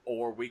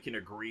 or we can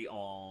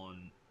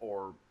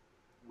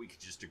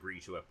just agree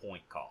to a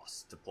point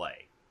cost to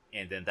play.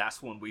 And then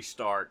that's when we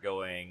start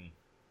going,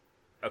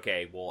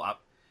 okay, well,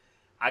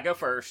 I go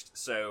first,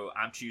 so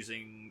I'm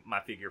choosing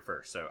my figure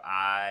first. So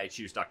I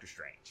choose Doctor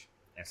Strange.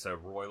 And so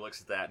Roy looks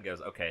at that and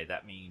goes, okay,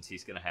 that means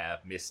he's going to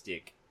have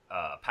mystic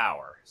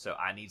power. So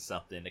I need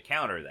something to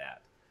counter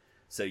that.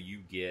 So you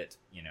get,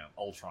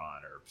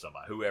 Ultron or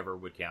somebody, whoever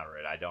would counter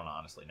it. I don't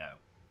honestly know.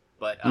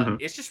 But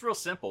it's just real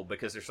simple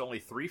because there's only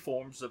 3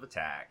 forms of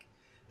attack.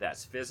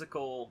 That's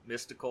physical,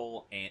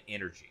 mystical, and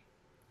energy.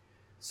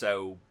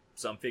 So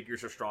some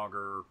figures are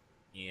stronger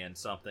in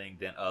something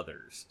than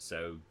others.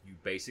 So you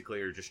basically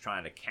are just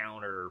trying to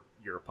counter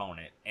your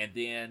opponent. And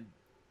then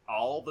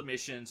all the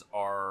missions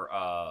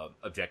are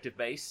objective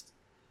based.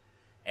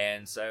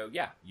 And so,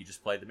 yeah, you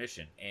just play the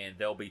mission. And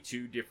there'll be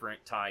 2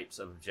 different types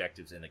of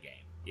objectives in the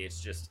game. It's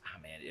just,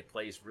 it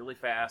plays really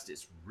fast.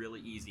 It's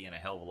really easy and a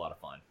hell of a lot of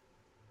fun.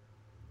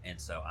 And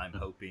so I'm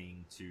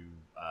hoping to,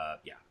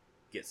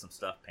 get some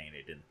stuff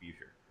painted in the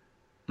future.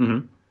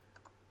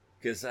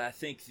 Because I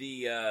think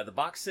the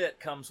box set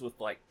comes with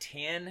like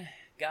 10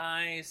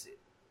 guys,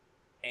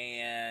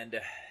 and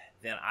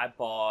then I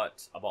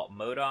bought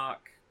MODOK,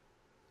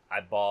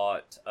 I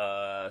bought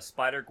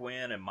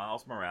Spider-Gwen and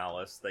Miles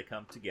Morales. They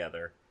come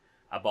together.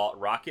 I bought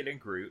Rocket and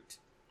Groot.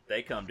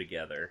 They come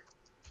together.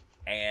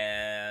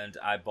 And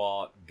I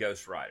bought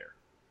Ghost Rider.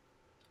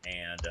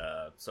 And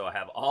so I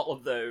have all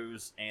of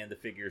those and the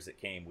figures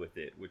that came with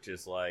it, which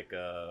is like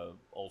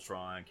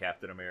Ultron,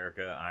 Captain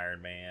America,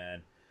 Iron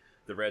Man,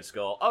 the Red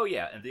Skull. Oh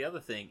yeah, and the other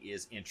thing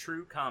is, in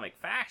true comic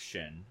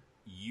fashion,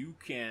 you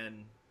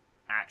can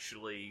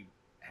actually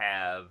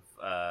have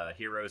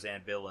heroes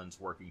and villains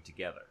working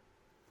together,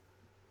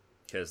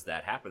 because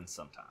that happens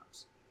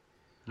sometimes.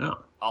 No.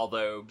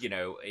 Although,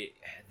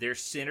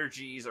 there's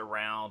synergies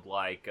around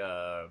like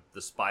the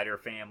Spider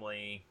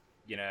family,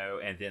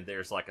 and then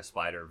there's like a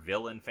Spider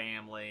villain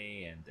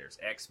family, and there's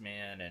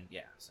X-Men, and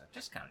yeah, so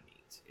just kind of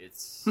neat.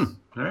 It's all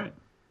right.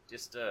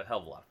 Just a hell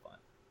of a lot of fun,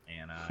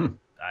 and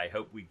I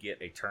hope we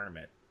get a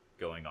tournament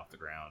going off the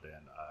ground,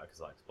 and because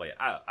I like to play it.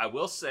 I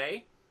will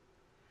say,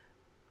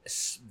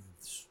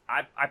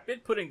 I've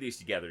been putting these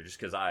together just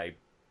because I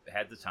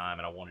had the time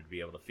and I wanted to be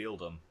able to field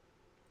them.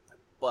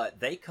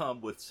 But they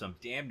come with some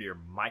damn near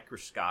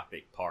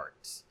microscopic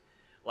parts.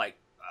 Like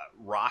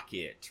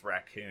Rocket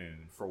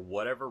Raccoon, for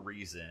whatever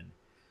reason,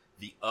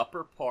 the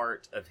upper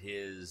part of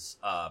his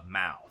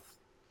mouth,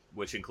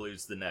 which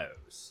includes the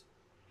nose,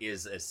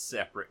 is a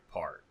separate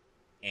part.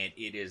 And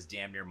it is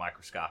damn near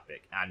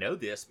microscopic. I know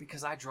this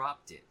because I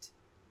dropped it.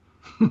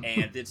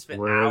 And then spent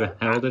Where the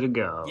hell did it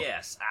go?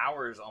 Yes,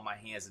 hours on my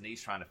hands and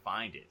knees trying to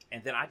find it.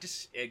 And then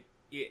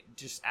it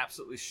just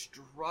absolutely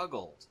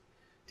struggled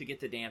to get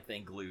the damn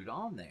thing glued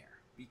on there,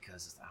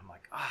 because I'm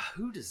like,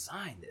 who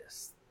designed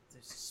this?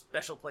 There's a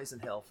special place in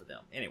hell for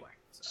them. Anyway.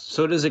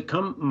 So does it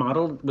come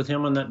modeled with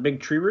him on that big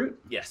tree root?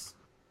 Yes.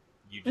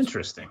 You just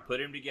Interesting. Put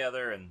him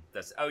together, and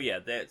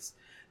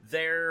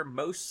they're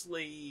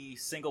mostly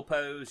single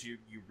pose. You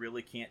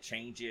really can't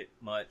change it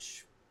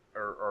much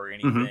or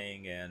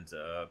anything, and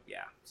so.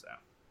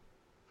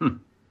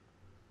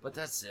 But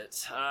that's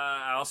it.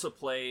 I also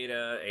played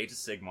Age of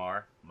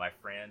Sigmar. My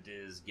friend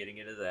is getting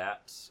into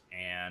that,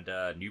 and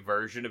a new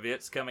version of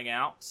it's coming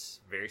out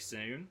very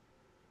soon.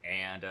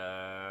 And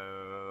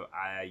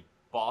I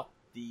bought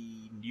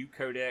the new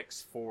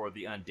codex for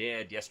the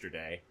Undead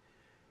yesterday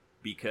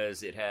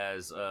because it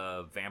has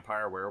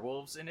vampire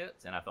werewolves in it,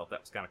 and I thought that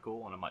was kind of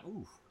cool. And I'm like,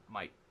 ooh, I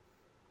might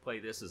play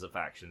this as a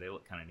faction. They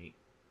look kind of neat.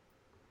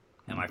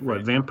 And my friend,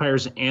 what,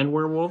 vampires and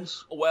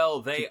werewolves?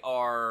 Well,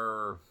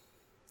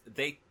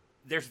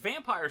 there's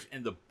vampires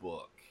in the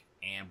book,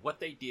 and what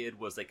they did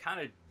was they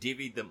kind of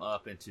divvied them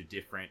up into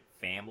different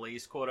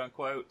families, quote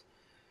unquote,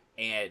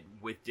 and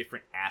with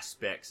different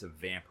aspects of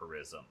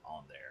vampirism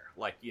on there.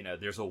 Like,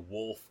 there's a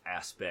wolf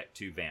aspect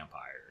to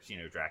vampires.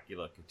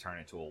 Dracula could turn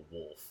into a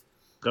wolf.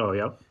 Oh,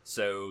 yeah.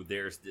 So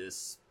there's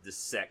this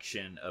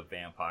section of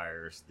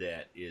vampires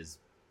that is,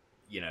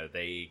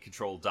 they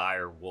control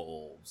dire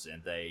wolves,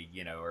 and they,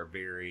 are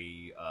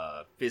very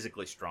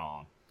physically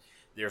strong.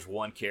 There's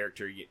one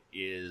character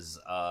is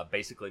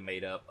basically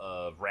made up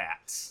of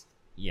rats,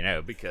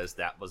 because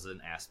that was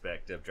an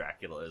aspect of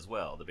Dracula as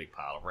well, the big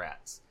pile of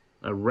rats.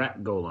 A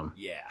rat golem.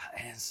 Yeah,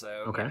 and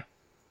so... Okay.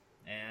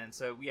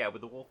 Yeah,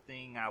 with the wolf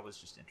thing, I was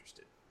just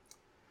interested.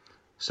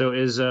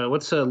 So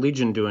what's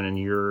Legion doing in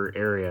your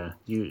area?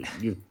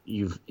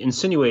 You've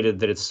insinuated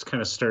that it's kind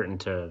of starting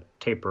to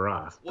taper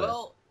off. But...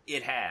 Well,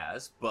 it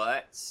has,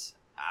 but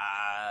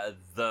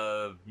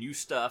the new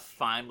stuff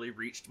finally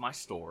reached my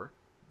store.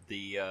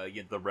 The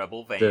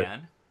Rebel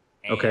van,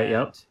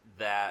 and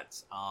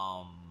that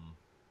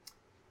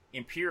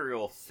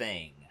Imperial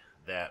thing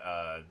that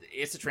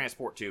it's a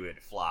transport tube.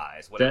 It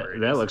flies. Whatever.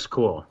 That looks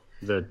cool.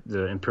 The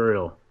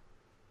Imperial.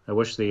 I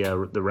wish the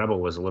Rebel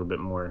was a little bit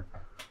more,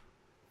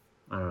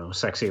 I don't know,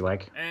 sexy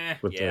like.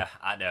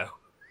 I know.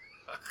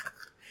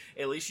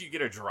 At least you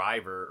get a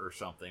driver or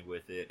something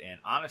with it. And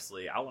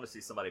honestly, I want to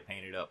see somebody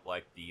paint it up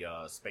like the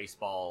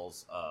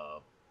Spaceballs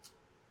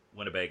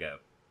Winnebago.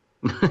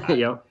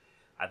 Yep.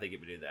 I think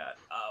it would do that.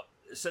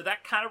 So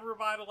that kind of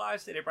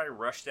revitalized it. Everybody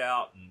rushed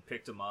out and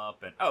picked them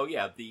up. And oh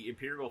yeah, the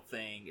Imperial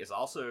thing is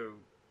also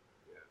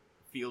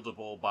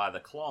fieldable by the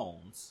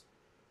clones.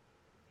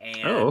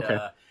 And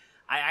I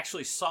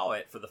actually saw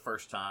it for the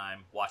first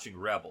time watching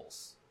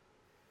Rebels.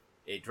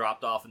 It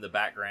dropped off in the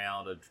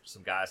background, and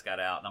some guys got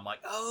out, and I'm like,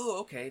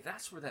 oh, okay,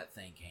 that's where that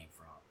thing came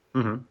from.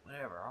 Mm-hmm.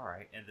 Whatever, all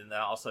right. And then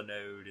I also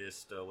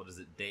noticed,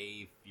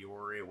 Dave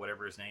Fiore,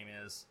 whatever his name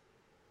is,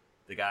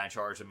 the guy in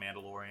charge of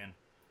Mandalorian.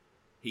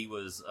 He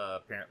was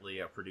apparently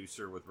a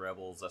producer with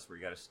Rebels. That's where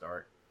you got to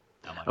start.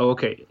 I'm like,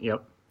 okay.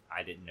 Yep.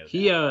 I didn't know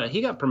that.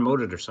 He got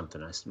promoted or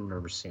something. I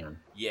remember seeing.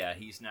 Yeah,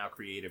 he's now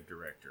creative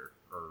director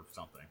or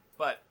something.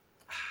 But,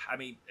 I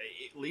mean,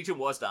 Legion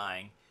was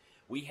dying.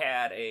 We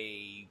had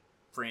a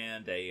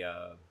friend,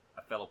 a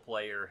fellow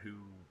player who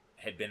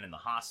had been in the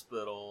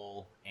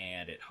hospital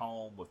and at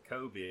home with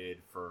COVID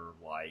for,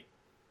 like,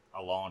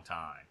 a long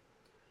time.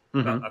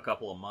 Mm-hmm. A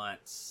couple of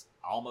months.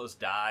 Almost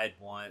died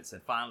once,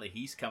 and finally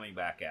he's coming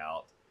back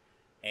out,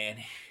 and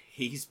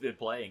he's been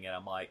playing it.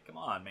 I'm like, come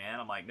on, man.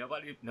 I'm like,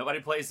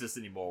 nobody plays this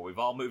anymore. We've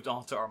all moved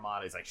on to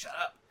Armada. He's like, shut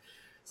up.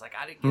 It's like,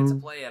 I didn't get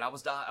to play it. I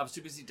was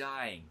too busy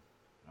dying.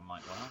 I'm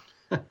like,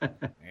 well,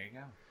 there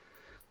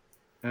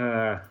you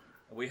go.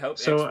 We hope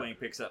X-Wing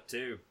picks up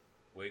too.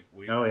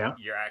 Oh, yeah?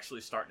 You're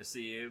actually starting to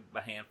see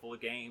a handful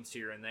of games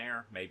here and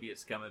there. Maybe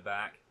it's coming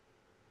back.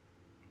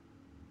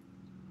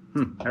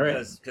 All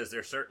right. Because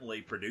they're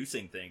certainly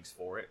producing things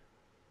for it.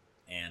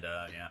 And,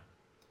 yeah.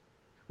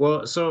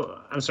 Well,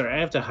 so I'm sorry, I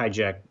have to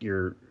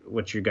hijack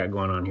what you got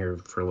going on here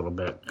for a little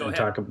bit. Go and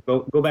ahead.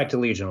 Go back to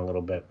Legion a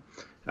little bit.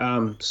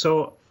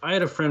 So I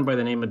had a friend by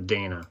the name of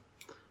Dana.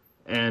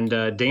 And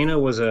Dana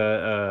was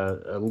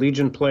a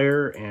Legion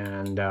player,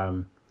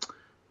 and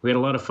we had a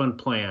lot of fun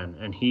playing.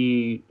 And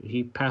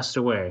he passed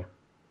away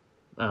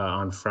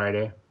on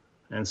Friday,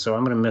 and so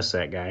I'm gonna miss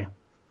that guy.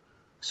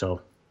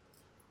 So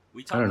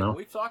I don't know.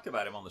 We've talked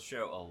about him on the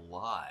show a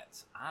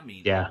lot. I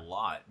mean, Yeah. a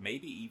lot.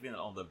 Maybe even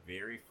on the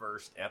very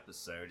first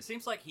episode. It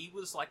seems like he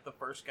was like the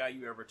first guy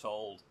you ever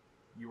told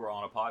you were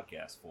on a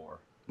podcast for.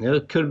 Yeah,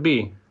 it could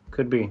be.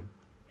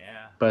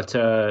 Yeah. But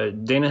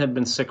Dana had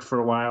been sick for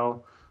a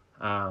while,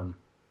 and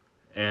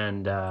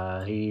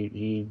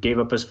he gave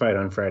up his fight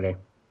on Friday.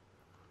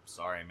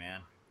 Sorry,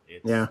 man.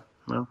 Yeah,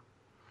 well,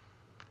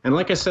 and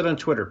like I said on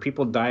Twitter,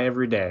 people die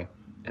every day,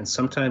 and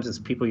sometimes it's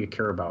people you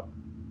care about,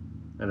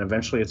 and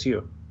eventually it's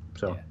you.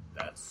 So Yeah,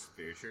 that's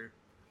very true.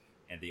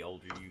 And the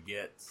older you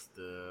get,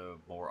 the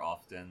more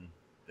often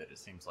that it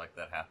seems like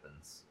that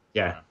happens.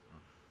 yeah,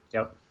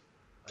 yep.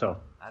 So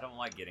I don't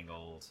like getting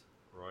old,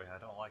 Roy. I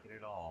don't like it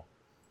at all.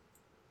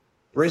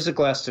 raise a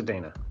glass to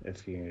Dana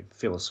if you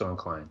feel so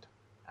inclined.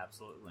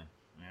 Absolutely,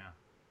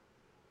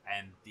 yeah.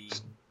 And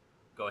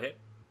go ahead.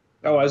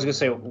 Oh, I was gonna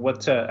say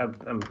what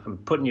I'm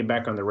putting you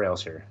back on the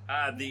rails here.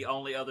 The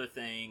only other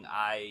thing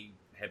I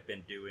have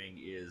been doing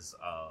is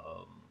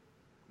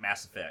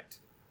Mass Effect.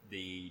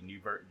 The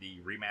the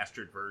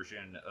remastered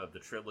version of the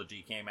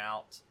trilogy came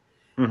out,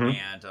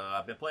 and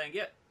I've been playing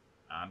it.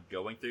 I'm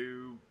going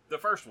through the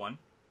first one,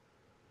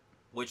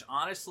 which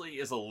honestly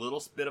is a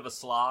little bit of a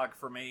slog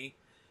for me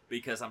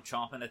because I'm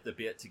chomping at the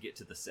bit to get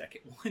to the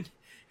second one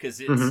because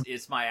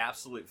it's my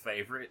absolute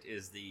favorite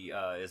is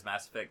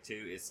Mass Effect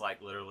 2. It's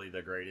like literally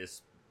the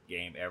greatest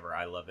game ever.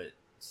 I love it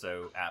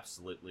so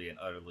absolutely and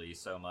utterly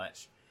so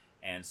much,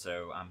 and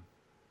so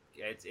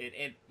it's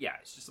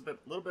just a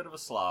little bit of a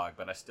slog,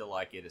 but I still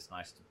like it. It's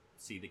nice to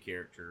see the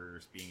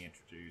characters being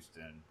introduced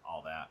and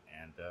all that,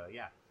 and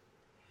yeah.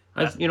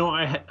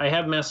 I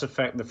have Mass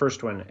Effect, the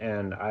first one,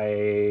 and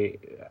I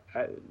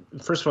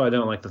first of all, I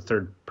don't like the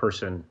third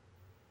person.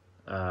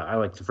 I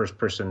like the first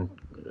person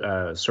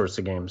sorts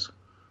of games,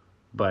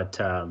 but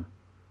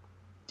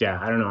yeah,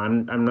 I don't know.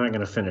 I'm not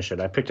gonna finish it.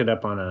 I picked it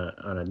up on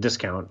a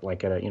discount,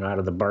 like at out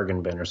of the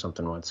bargain bin or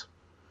something once,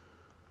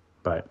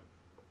 but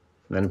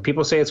then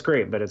people say it's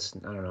great, but I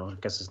don't know. I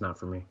guess it's not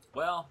for me.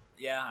 Well,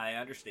 yeah, I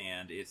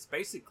understand. It's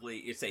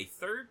a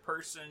third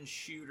person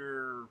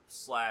shooter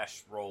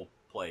 / role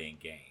playing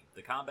game.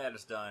 The combat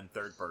is done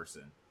third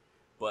person,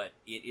 but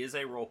it is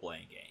a role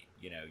playing game.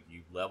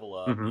 You level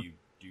up, you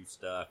do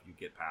stuff, you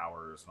get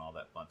powers and all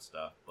that fun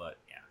stuff. But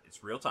yeah,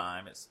 it's real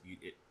time.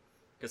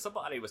 Because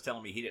somebody was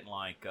telling me he didn't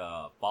like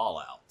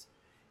Fallout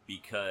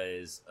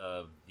because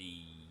of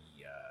the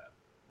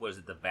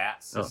the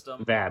VAT system?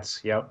 Oh, VATS,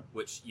 yep.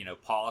 Which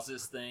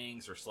pauses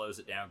things or slows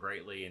it down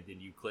greatly, and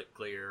then you click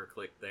clear,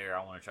 click there.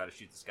 I want to try to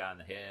shoot this guy in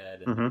the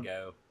head and then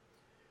go.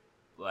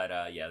 But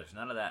yeah, there's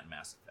none of that in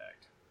Mass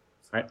Effect.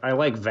 So. I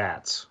like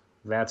VATS.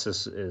 VATS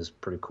is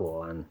pretty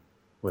cool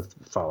with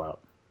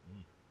Fallout.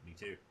 Me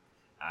too.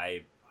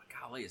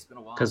 Golly, it's been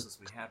a while since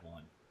we had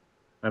one.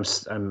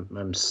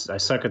 I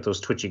suck at those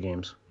twitchy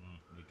games.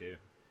 Me too.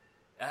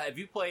 Have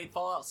you played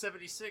Fallout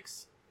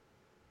 76?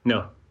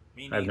 No,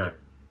 Me neither. I've not.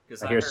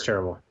 Because I hear it's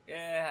terrible.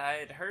 Yeah, I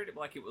had heard it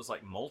like it was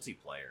like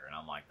multiplayer, and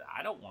I'm like,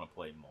 I don't want to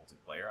play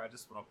multiplayer. I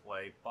just want to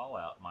play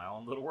Fallout in my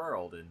own little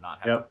world and not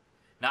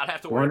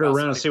have to worry wander about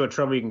around and see what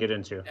trouble you can get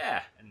into.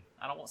 Yeah, and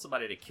I don't want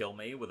somebody to kill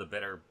me with a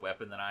better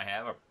weapon than I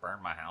have or burn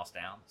my house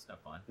down. It's no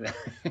fun.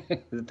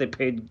 That they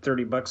paid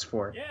 $30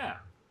 for. Yeah.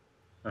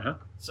 Uh-huh.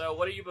 So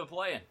what have you been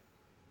playing?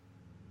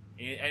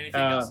 Anything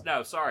else?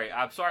 No, sorry.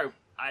 I'm sorry.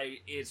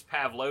 It's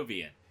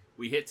Pavlovian.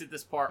 We hit to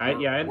this part I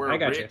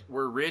got you.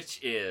 Where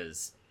Rich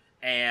is.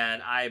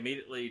 And I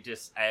immediately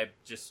I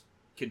just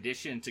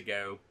conditioned to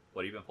go,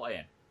 what have you been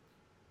playing?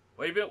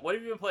 What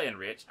have you been playing,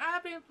 Rich?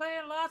 I've been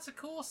playing lots of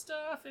cool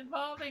stuff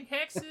involving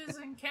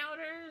hexes and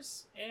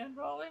counters and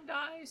rolling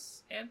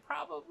dice and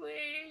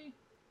probably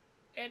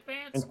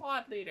Advanced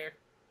Squad Leader.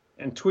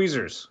 And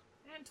tweezers.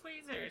 And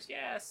tweezers,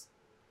 yes.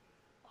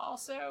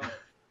 Also,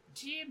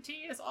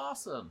 GMT is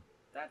awesome.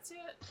 That's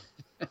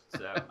it.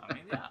 So, I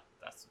mean, yeah,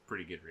 that's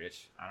pretty good,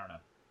 Rich. I don't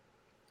know.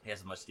 He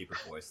has a much deeper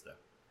voice, though.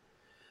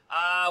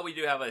 We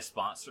do have a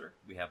sponsor.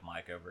 We have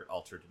Mike over at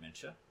Alter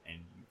Dementia, and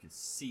you can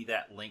see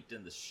that linked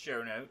in the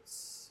show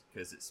notes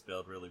because it's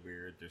spelled really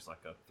weird. There's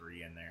like a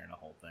 3 in there and a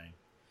whole thing.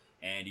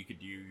 And you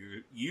could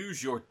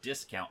use your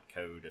discount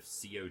code of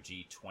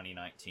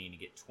COG2019 to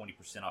get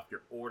 20% off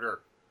your order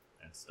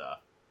and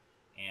stuff.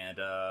 And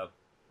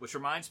which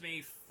reminds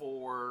me,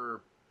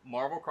 for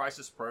Marvel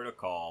Crisis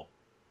Protocol,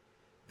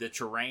 the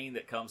terrain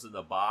that comes in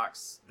the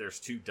box, there's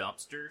 2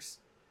 dumpsters.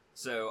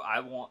 So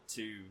I want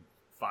to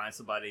find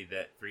somebody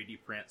that 3D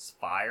prints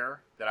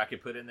fire that I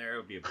could put in there. It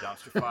would be a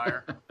dumpster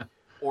fire,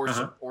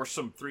 or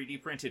some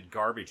 3D printed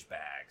garbage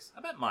bags.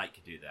 I bet Mike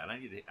could do that. I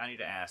need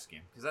to ask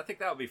him, because I think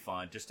that would be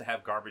fun, just to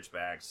have garbage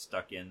bags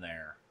stuck in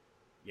there.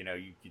 You know,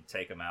 you could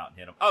take them out and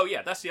hit them. Oh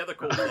yeah, that's the other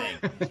cool thing.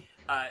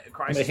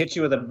 They hit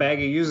you with a bag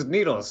of used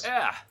needles.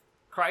 Yeah.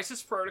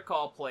 Crisis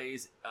Protocol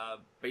plays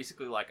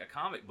basically like a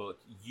comic book.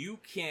 You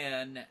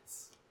can,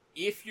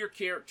 if your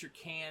character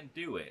can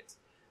do it,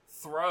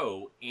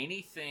 throw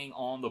anything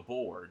on the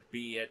board,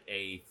 be it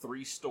a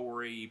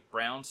 3-story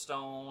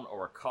brownstone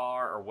or a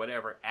car or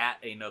whatever,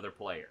 at another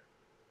player.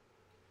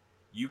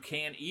 You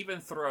can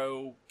even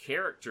throw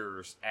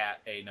characters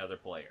at another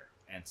player.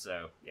 And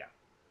so, yeah.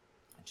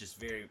 Just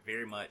very,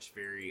 very much,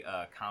 very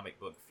comic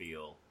book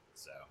feel.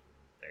 So,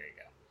 there you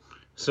go.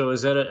 So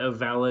is that a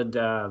valid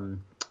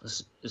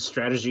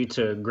strategy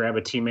to grab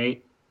a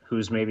teammate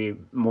who's maybe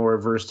more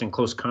versed in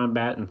close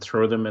combat and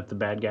throw them at the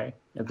bad guy,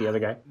 at the other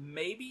guy?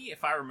 Maybe,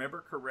 if I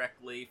remember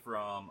correctly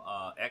from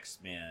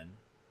X-Men,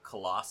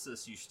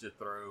 Colossus used to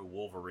throw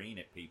Wolverine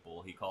at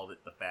people. He called it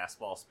the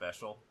fastball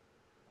special.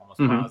 Almost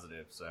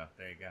positive, so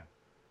there you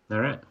go.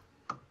 All right.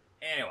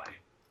 Anyway,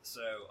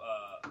 so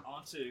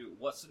on to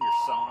What's in Your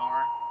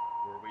Sonar,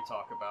 where we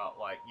talk about,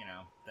 like, you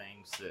know,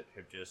 things that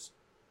have just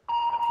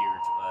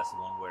appeared to us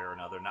one way or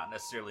another. Not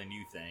necessarily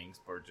new things,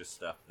 but just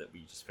stuff that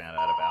we just found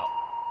out about.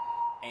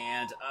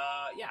 And,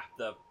 yeah,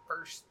 the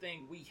first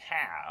thing we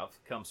have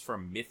comes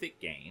from Mythic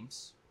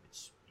Games,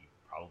 which you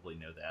probably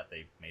know that.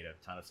 They've made a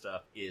ton of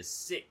stuff, is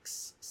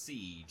Six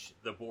Siege,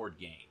 the board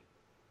game.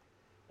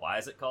 Why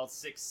is it called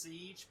Six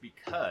Siege?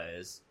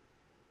 Because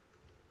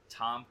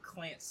Tom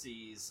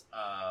Clancy's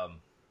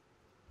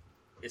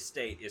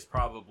estate is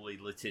probably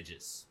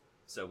litigious.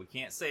 So we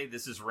can't say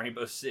this is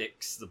Rainbow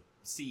Six, the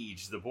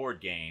Siege, the board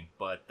game,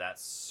 but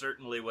that's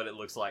certainly what it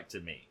looks like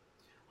to me.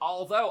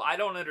 Although I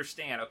don't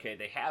understand. Okay,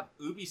 they have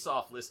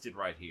Ubisoft listed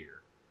right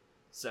here.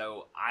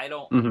 So I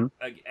don't...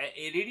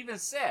 It even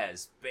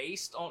says,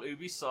 based on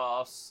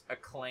Ubisoft's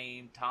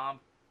acclaimed Tom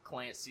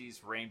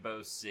Clancy's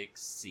Rainbow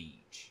Six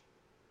Siege.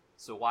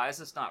 So why is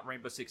this not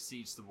Rainbow Six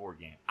Siege, the board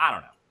game? I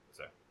don't know.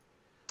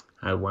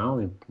 So, well,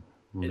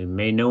 we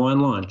may know on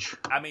launch.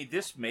 I mean,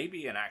 this may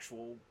be an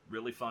actual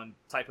really fun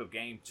type of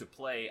game to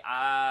play.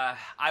 I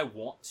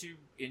want to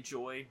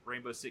enjoy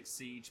Rainbow Six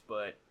Siege,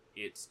 but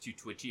it's too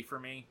twitchy for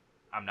me.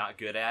 I'm not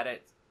good at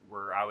it,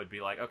 where I would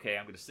be like, okay,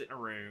 I'm going to sit in a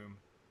room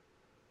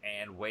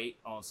and wait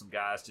on some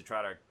guys to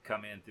try to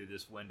come in through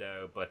this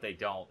window, but they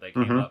don't. They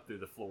came up through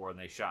the floor and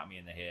they shot me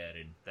in the head,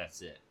 and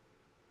that's it.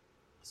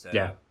 So,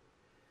 yeah.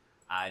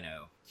 I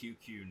know.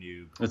 QQ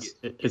noob.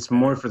 It's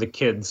more for the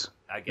kids,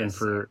 I guess,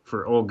 than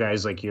for old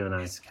guys like you and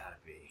I. It's gotta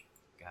be.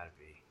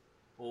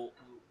 Well,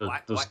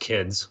 those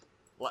kids.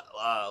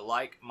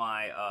 Like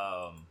my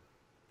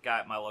guy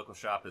at my local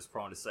shop is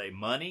prone to say,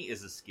 money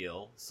is a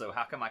skill, so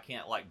how come I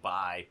can't, like,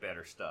 buy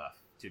better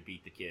stuff to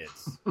beat the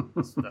kids?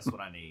 That's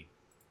what I need.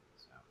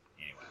 So,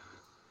 anyway.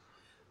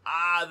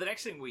 The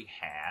next thing we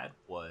had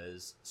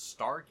was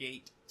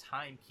Stargate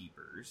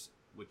Timekeepers,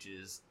 which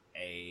is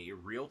a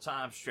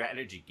real-time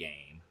strategy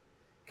game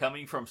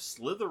coming from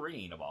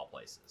Slitherine, of all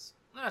places.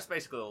 And that's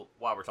basically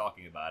why we're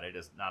talking about it.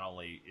 Is not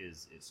only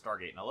is it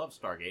Stargate, and I love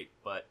Stargate,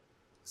 but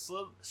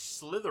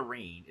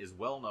Slitherine is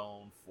well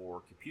known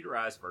for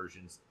computerized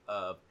versions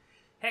of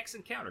Hex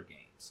Encounter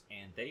games,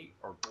 and they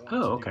are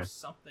going to do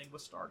something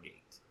with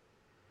Stargate.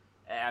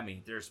 I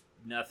mean, there's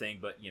nothing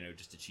but, you know,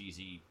 just a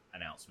cheesy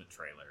announcement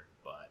trailer,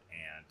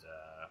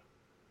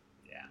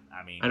 yeah,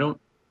 I mean, I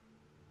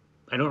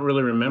don't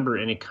really remember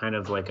any kind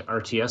of, like,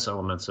 RTS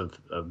elements of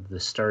the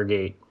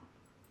Stargate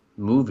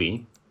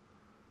movie.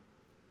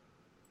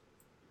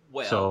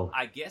 Well, so,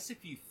 I guess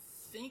if you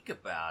think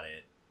about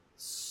it,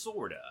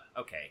 sorta.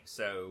 Okay,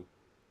 so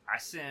I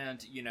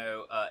send, you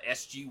know,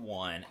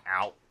 SG-1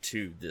 out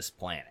to this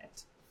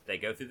planet. They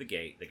go through the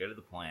gate, they go to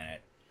the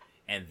planet,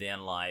 and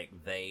then, like,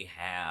 they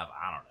have,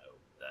 I don't know,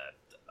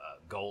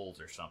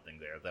 gold or something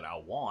there that I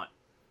want.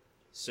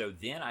 So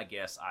then I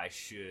guess I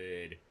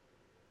should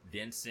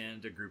then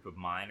send a group of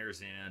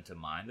miners in to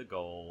mine the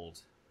gold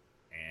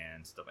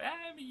and stuff.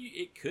 I mean,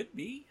 it could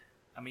be.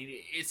 I mean,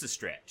 it's a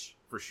stretch,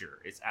 for sure.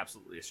 It's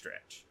absolutely a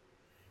stretch.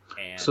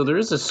 And so there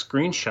is a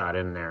screenshot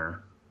in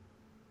there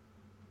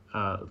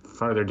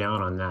farther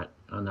down on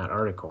that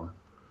article.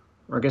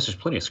 Or I guess there's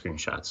plenty of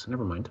screenshots.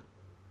 Never mind.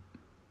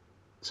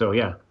 So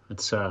yeah,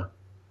 it's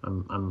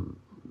I'm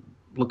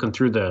looking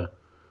through the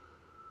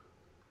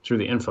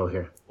info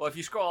here. Well, if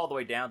you scroll all the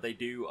way down, they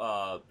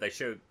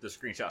show the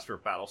screenshots for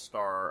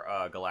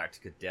Battlestar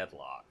Galactica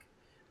Deadlock,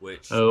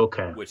 which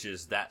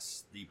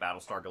that's the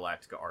Battlestar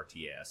Galactica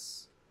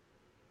RTS.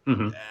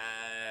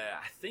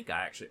 I think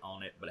I actually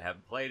own it, but I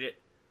haven't played it.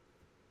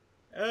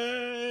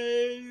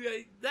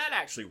 That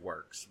actually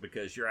works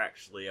because you're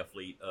actually a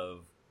fleet of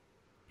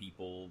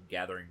people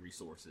gathering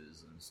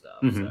resources and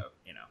stuff. So,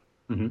 you know.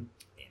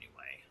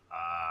 Anyway,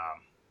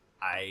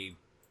 I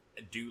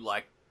do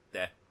like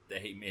that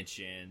they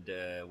mentioned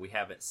we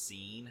haven't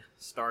seen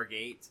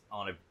Stargate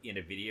in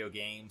a video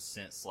game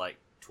since, like,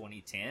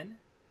 2010.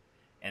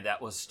 and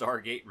that was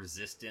Stargate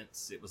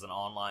Resistance. It was an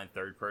online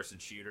third-person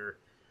shooter.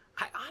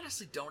 I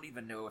honestly don't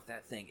even know if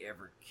that thing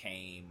ever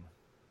came.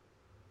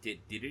 Did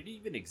it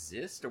even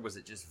exist, or was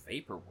it just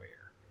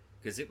vaporware?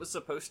 Because it was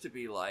supposed to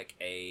be like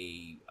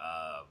a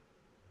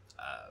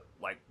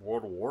like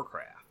World of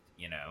Warcraft,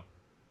 you know.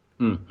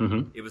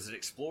 Mm-hmm. It was an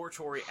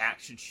exploratory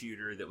action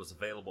shooter that was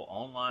available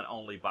online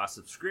only by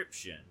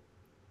subscription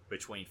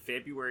between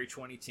February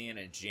 2010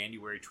 and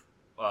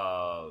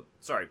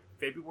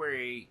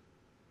February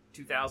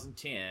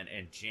 2010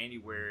 and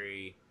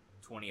January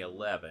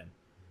 2011.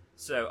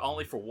 So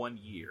only for 1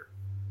 year.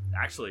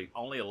 Actually,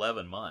 only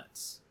 11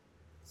 months.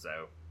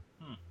 So,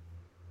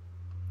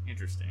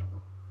 interesting.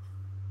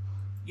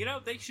 You know,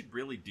 they should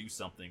really do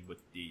something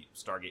with the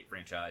Stargate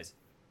franchise.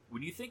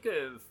 When you think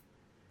of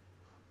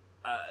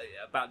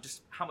about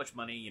just how much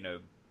money, you know,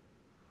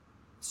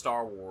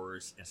 Star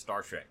Wars and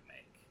Star Trek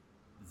make,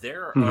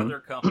 there are other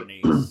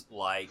companies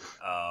like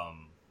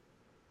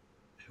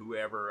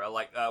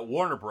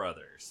Warner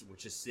Brothers,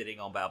 which is sitting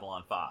on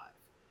Babylon 5.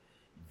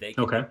 They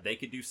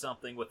could do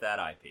something with that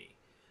IP.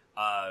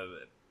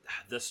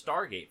 The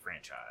Stargate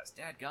franchise,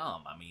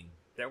 dadgum. I mean,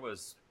 there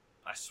was,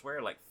 I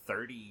swear, like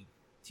 30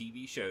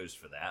 TV shows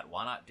for that.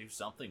 Why not do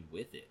something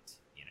with it?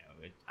 You know,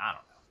 I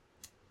don't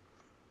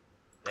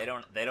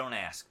know. They don't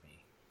ask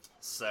me.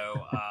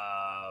 So,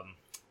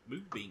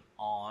 moving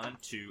on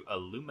to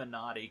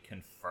Illuminati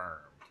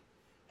Confirmed,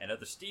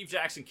 another Steve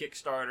Jackson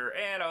Kickstarter,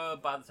 and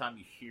by the time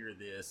you hear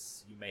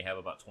this, you may have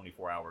about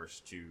 24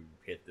 hours to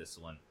hit this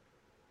one.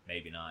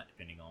 Maybe not,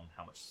 depending on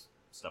how much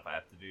stuff I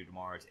have to do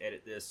tomorrow to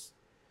edit this.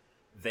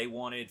 They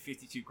wanted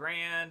 52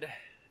 grand.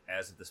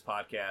 As of this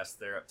podcast,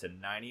 they're up to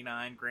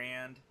 99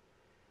 grand.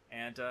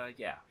 And,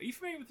 yeah. Are you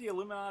familiar with the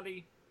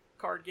Illuminati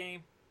card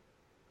game?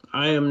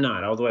 I am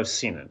not, although I've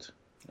seen it.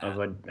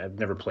 Although I've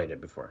never played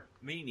it before.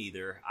 Me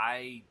neither.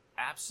 I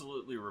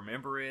absolutely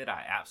remember it.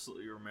 I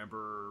absolutely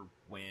remember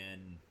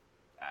when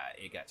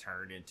it got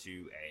turned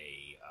into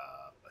a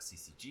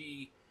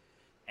CCG.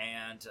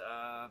 And,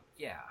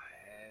 yeah.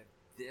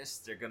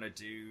 They're going to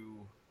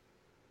do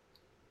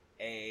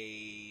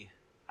it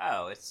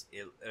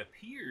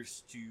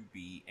appears to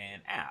be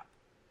an app,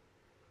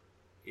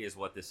 is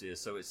what this is.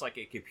 So it's like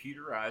a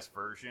computerized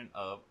version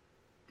of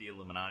the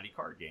Illuminati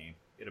card game.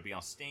 It'll be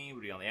on Steam,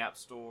 it'll be on the App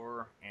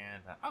Store,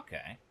 and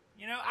okay.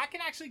 You know, I can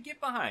actually get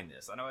behind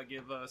this. I know I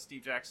give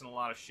Steve Jackson a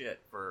lot of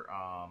shit for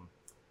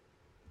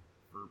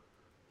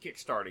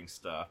kickstarting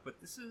stuff, but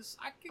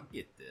I can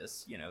get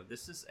this. You know,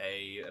 this is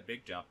a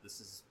big jump.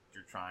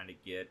 You're trying to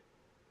get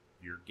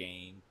your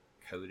game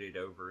coded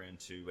over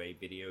into a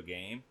video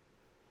game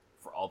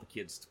for all the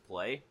kids to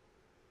play.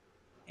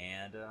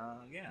 And,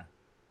 yeah.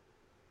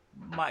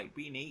 Might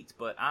be neat,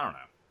 but I don't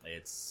know.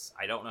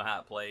 I don't know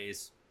how it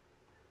plays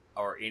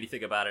or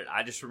anything about it.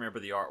 I just remember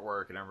the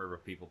artwork, and I remember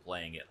people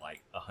playing it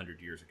like 100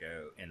 years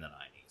ago in the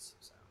 90s.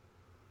 So,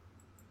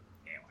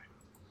 anyway.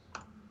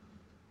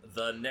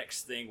 The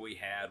next thing we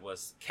had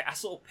was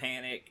Castle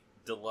Panic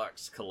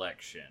Deluxe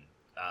Collection.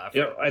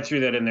 Yep, I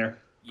threw that in there.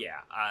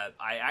 Yeah,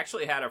 I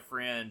actually had a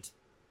friend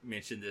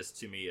mention this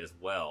to me as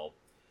well.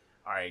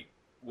 All right,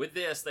 with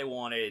this, they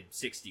wanted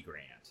 60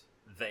 grand.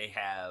 They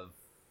have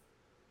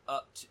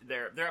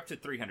they're up to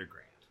 300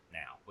 grand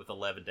now, with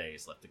 11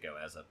 days left to go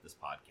as of this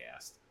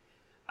podcast.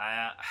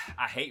 I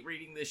hate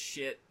reading this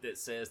shit that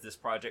says this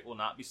project will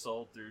not be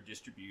sold through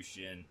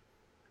distribution.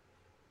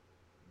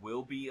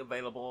 Will be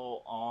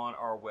available on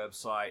our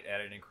website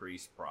at an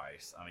increased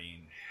price. I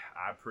mean,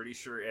 I'm pretty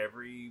sure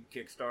every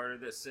Kickstarter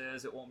that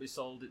says it won't be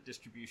sold at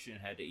distribution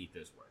had to eat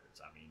those words.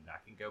 I mean, I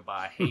can go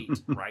buy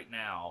Hate right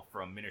now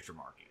from Miniature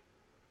Market.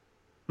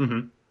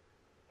 Mm-hmm.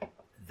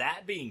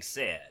 That being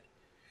said,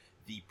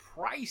 the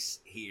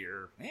price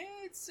here,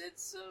 it's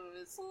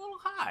a little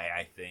high,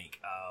 I think,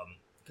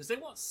 because they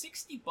want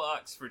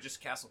 $60 for just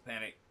Castle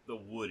Panic, the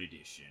Wood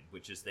Edition,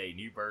 which is the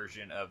new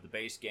version of the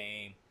base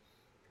game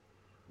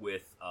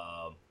with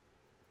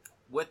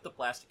the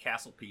plastic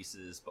castle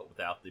pieces, but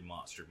without the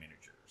monster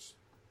miniatures.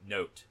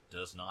 Note: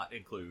 does not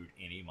include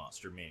any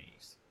monster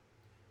minis.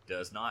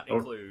 Does not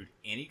include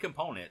any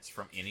components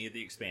from any of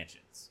the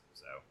expansions.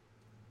 So,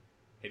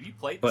 have you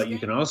played this game? You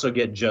can also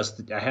get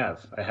I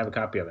have a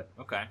copy of it.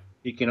 Okay.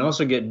 You can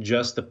also get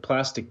just the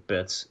plastic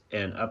bits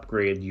and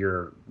upgrade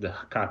the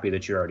copy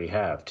that you already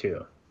have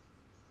too.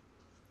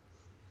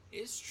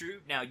 It's true.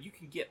 Now you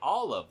can get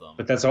all of them,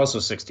 but that's also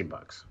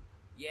 $60.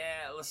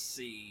 Yeah, let's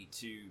see.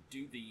 To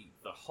do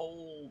the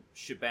whole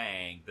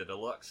shebang, the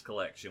deluxe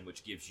collection,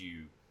 which gives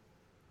you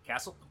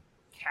Castle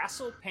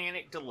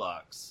Panic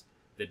Deluxe,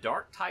 the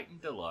Dark Titan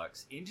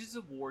Deluxe, Engines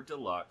of War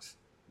Deluxe,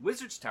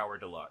 Wizard's Tower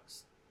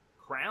Deluxe,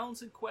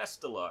 Crowns and Quest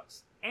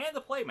Deluxe, and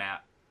the playmat,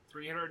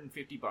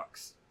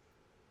 $350.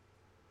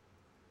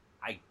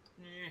 I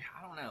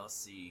don't know. Let's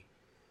see.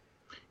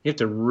 You have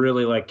to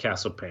really like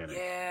Castle Panic.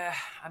 Yeah,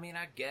 I mean,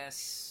 I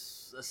guess.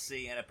 Let's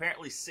see. And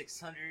apparently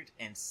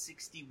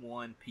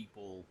 661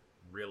 people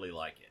really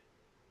like it.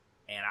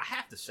 And I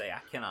have to say, I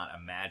cannot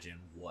imagine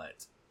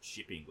what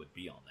shipping would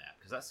be on that,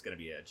 because that's going to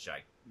be a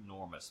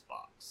ginormous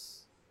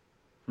box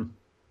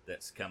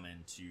that's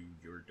coming to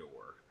your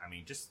door. I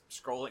mean, just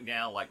scrolling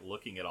down, like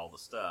looking at all the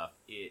stuff,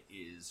 it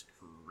is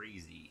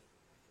crazy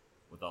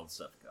with all the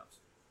stuff that comes.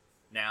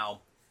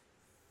 Now,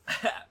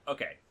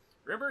 okay,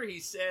 remember he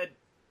said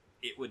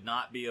it would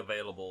not be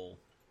available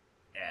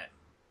at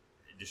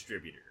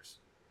distributors.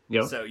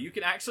 Yep. So you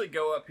can actually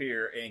go up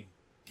here and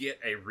get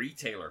a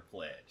retailer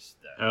pledge,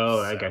 though. Oh,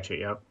 So I got you.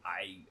 Yep.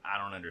 I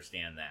don't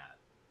understand that.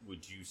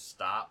 Would you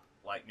stop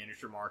like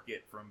Miniature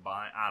Market from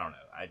buying? I don't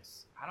know. I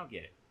don't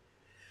get it.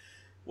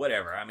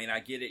 Whatever. I mean, I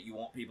get it. You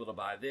want people to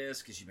buy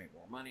this because you make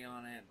more money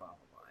on it. Blah blah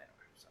blah.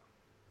 Anyway, so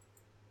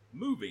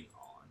moving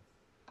on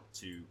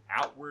to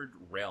Outward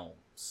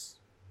Realms.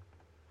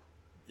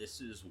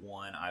 This is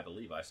one I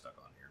believe I stuck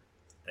on here.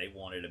 They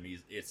wanted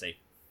it's a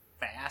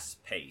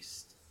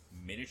fast-paced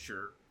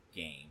miniature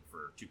game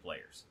for 2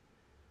 players.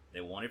 They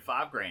wanted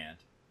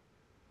 $5,000.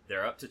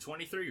 They're up to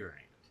 $23,000.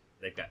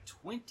 They've got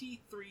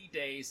 23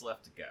 days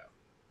left to go.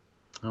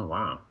 Oh,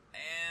 wow.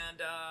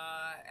 And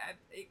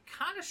it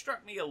kind of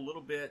struck me a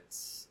little bit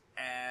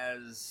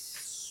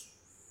as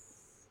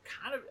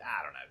kind of,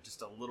 I don't know,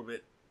 just a little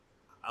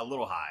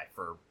high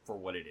for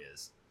what it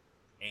is.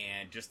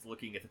 And just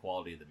looking at the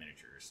quality of the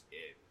miniatures,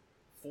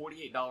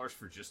 $48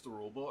 for just the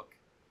rule book,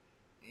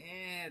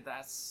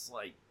 that's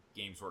like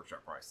Games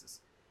Workshop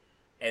prices.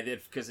 And then,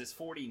 because it's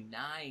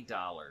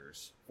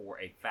 $49 for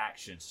a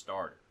faction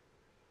starter.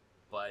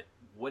 But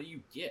what do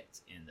you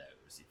get in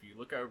those? If you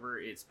look over,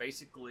 it's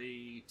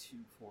basically 2,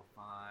 4,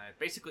 5,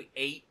 basically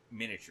 8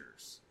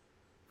 miniatures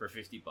for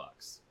 $50.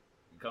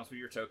 It comes with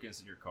your tokens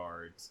and your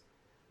cards.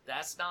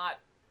 That's not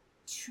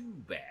too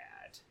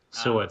bad.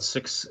 So what,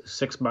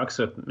 $6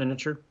 a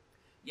miniature?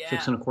 Yeah.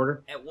 6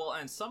 1/4?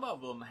 And some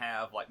of them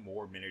have like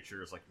more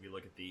miniatures. Like if you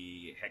look at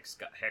the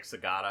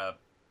Hexagata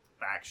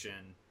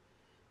faction,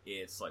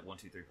 it's like 1,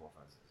 2, 3, 4,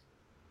 5, 6.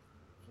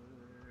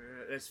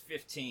 There's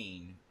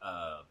 15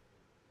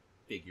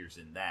 figures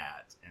in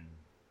that,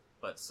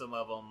 but some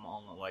of them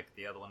on like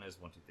the other one is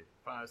 1, 2, 3,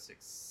 4, 5,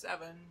 6,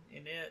 7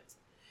 in it.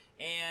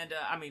 And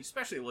I mean,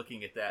 especially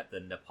looking at that,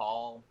 the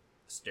Nepal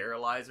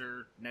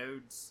sterilizer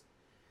nodes,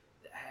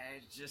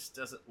 it just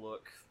doesn't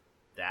look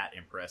that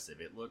impressive.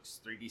 It looks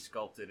 3D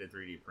sculpted and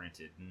 3D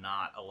printed,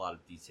 not a lot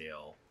of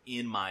detail,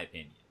 in my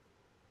opinion.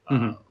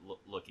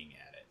 Looking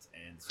at it,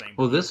 and same.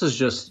 Well, this is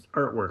just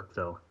artwork,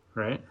 though,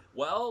 right?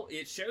 Well,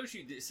 it shows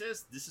you. It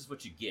says this is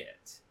what you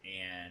get,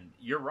 and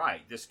you're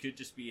right. This could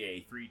just be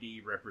a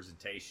 3D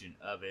representation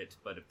of it,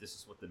 but if this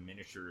is what the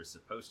miniature is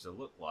supposed to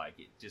look like,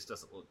 it just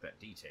doesn't look that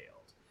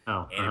detailed.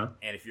 Oh,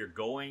 And if you're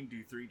going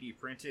to 3D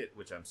print it,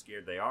 which I'm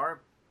scared they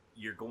are,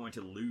 you're going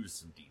to lose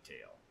some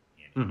detail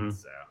in it.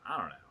 So I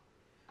don't know.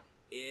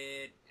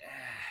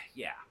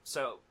 Yeah.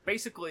 So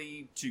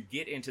basically, to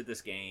get into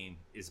this game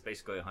is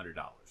basically $100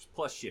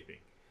 plus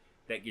shipping.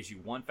 That gives you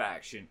 1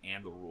 faction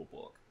and the rule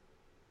book.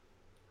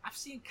 I've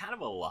seen kind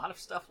of a lot of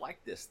stuff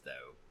like this,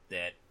 though,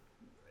 that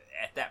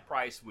at that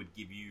price would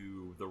give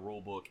you the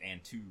rule book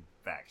and 2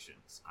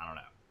 factions. I don't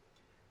know.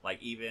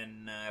 Like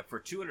even for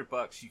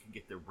 $200, you can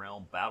get the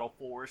Realm Battle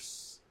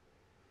Force,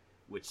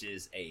 which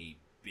is a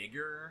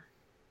bigger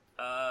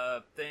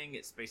thing.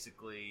 It's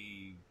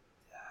basically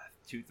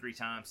 2-3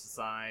 times the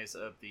size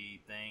of the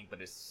thing,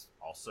 but it's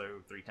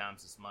also 3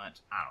 times as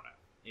much. I don't know.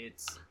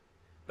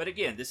 But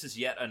again, this is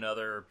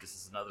another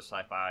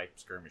sci-fi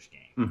skirmish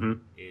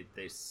game.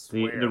 They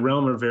swear the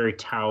Realm are very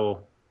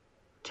Tau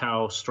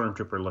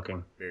Stormtrooper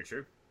looking. Very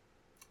true.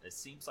 It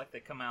seems like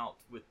they come out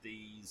with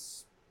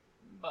these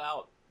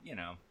about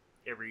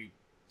every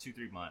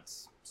 2-3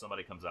 months.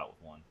 Somebody comes out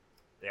with one.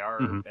 They are,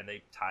 and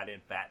they tied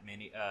in fat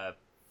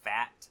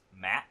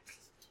mats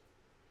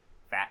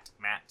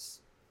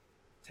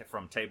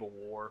from Table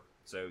War,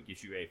 so it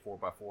gives you a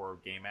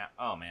 4x4 game map.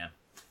 Oh man,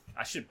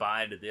 I should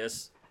buy into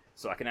this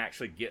so I can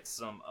actually get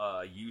some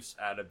use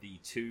out of the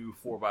 2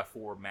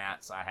 4x4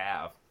 mats I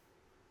have.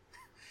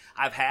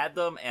 I've had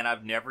them and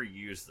I've never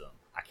used them.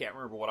 I can't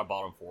remember what I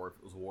bought them for, if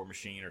it was a War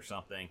Machine or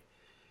something.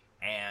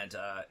 And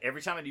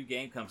every time a new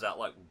game comes out,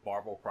 like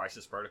Marvel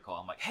Crisis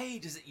Protocol, I'm like, hey,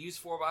 does it use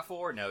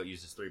 4x4? No, it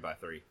uses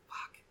 3x3.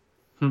 Fuck.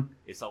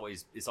 It's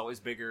always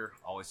bigger,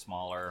 always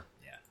smaller.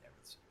 Yeah, never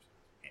the same.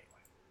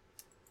 Anyway.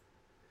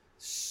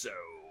 So,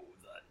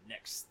 the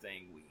next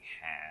thing we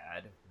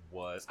had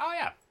was... Oh,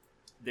 yeah.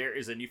 There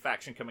is a new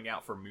faction coming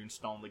out for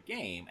Moonstone the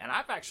game, and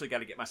I've actually got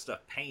to get my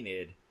stuff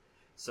painted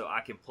so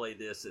I can play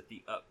this at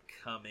the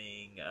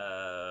upcoming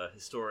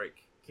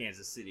Historic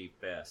Kansas City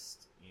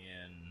Fest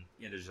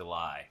in end of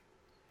July.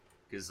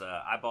 Because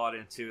I bought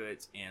into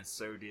it, and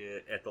so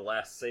did at the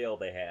last sale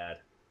they had,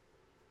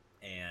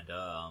 and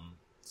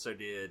so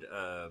did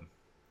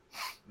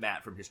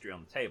Matt from History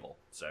on the Table.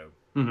 So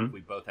we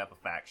both have a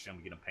faction.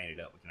 We get them painted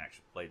up. We can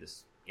actually play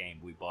this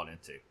game we bought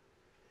into.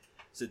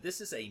 So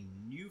this is a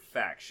new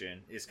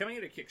faction. It's coming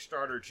into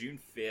Kickstarter June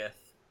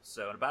 5th,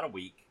 so in about a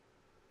week.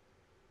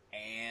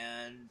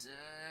 And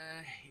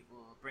a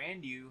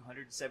brand new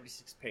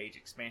 176-page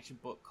expansion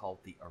book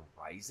called The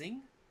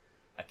Arising,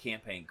 a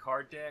campaign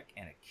card deck,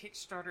 and a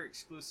Kickstarter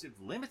exclusive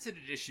limited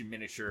edition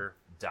miniature,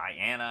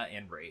 Diana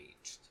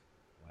Enraged.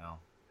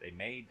 Well, They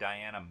made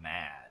Diana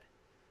mad.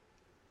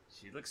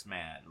 She looks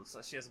mad. It looks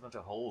like she has a bunch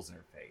of holes in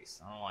her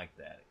face. I don't like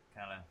that. It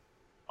kind of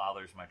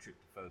bothers my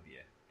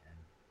tryptophobia.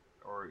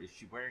 Or is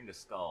she wearing a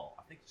skull?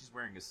 I think she's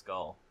wearing a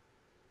skull.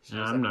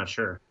 I'm not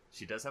sure.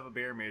 She does have a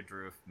bare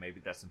midriff.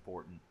 Maybe that's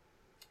important.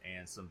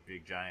 And some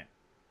big giant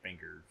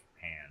fingers,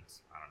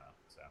 hands. I don't know.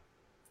 So,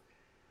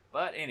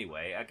 but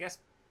anyway, I guess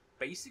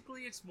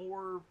basically it's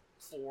more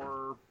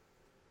for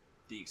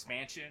the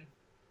expansion.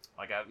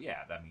 Like, I mean,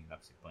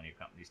 I've seen plenty of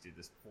companies do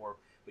this before.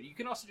 But you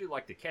can also do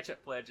like the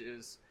catch-up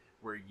pledges,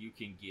 where you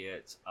can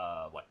get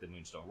like the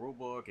Moonstone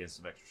rulebook and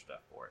some extra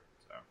stuff for it.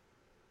 So,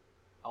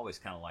 I always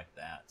kind of like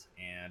that.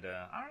 And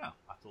I don't know.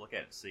 I have to look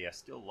at it and see. I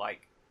still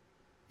like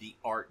the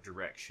art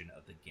direction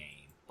of the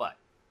game, but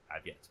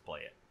I've yet to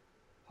play it.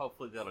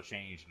 Hopefully that'll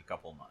change in a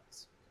couple of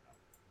months. So,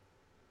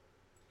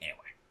 anyway,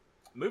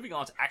 moving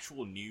on to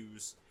actual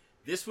news.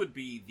 This would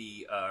be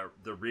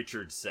the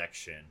Richard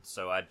section.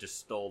 So I just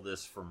stole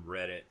this from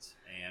Reddit,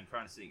 and I'm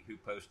trying to see who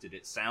posted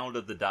it. Sound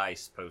of the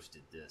Dice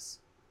posted this.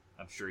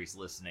 I'm sure he's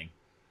listening.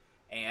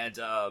 And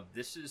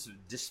this is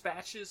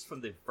dispatches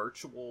from the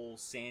virtual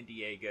San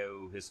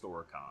Diego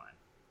Historicon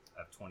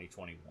of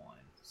 2021.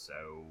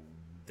 So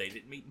they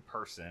didn't meet in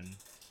person.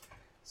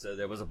 So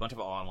there was a bunch of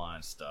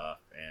online stuff.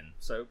 And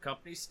so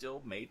companies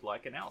still made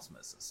like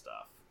announcements and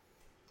stuff.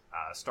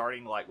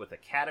 Starting like with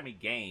Academy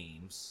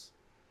Games,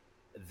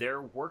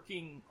 they're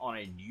working on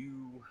a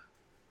new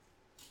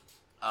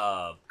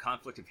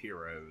Conflict of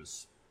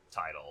Heroes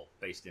title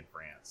based in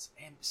France.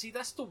 And see,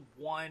 that's the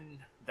one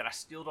that I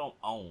still don't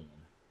own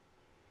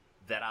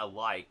that I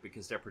like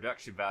because their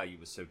production value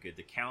is so good.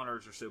 The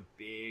counters are so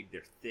big,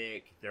 they're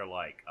thick, they're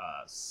like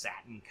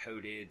satin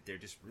coated, they're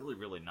just really,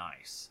 really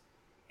nice.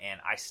 And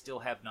I still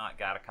have not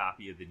got a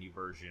copy of the new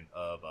version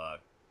of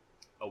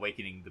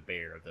Awakening the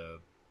Bear, the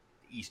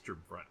Eastern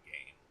Front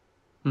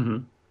game.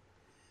 Mm-hmm.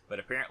 But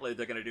apparently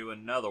they're going to do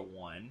another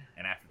one,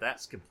 and after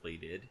that's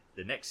completed,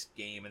 the next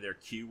game in their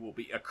queue will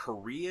be a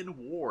Korean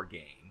War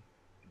game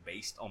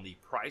based on the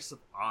Price of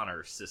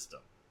Honor system.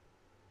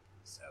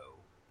 So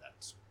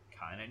that's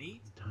kind of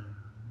neat.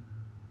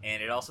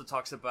 And it also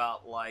talks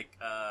about like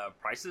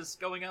prices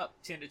going up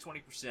 10 to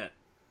 20%.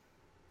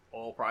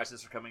 Oil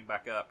prices are coming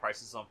back up.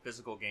 Prices on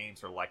physical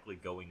games are likely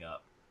going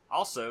up.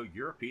 Also,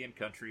 European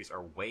countries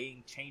are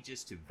weighing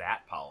changes to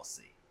VAT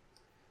policy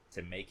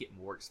to make it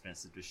more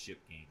expensive to ship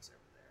games over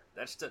there.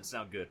 That just doesn't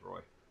sound good, Roy.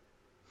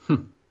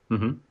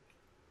 Mm-hmm.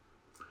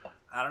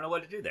 I don't know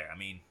what to do there. I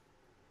mean,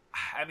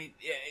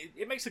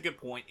 it makes a good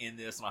point in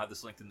this, and I'll have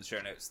this linked in the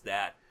show notes,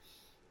 that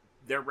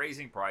they're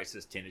raising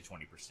prices 10 to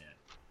 20%.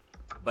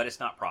 But it's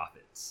not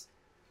profits.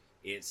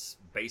 It's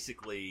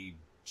basically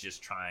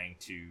just trying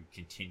to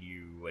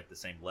continue at the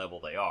same level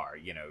they are,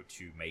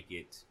 to make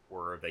it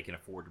where they can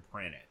afford to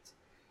print it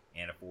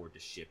and afford to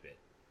ship it.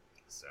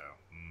 So,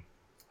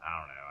 I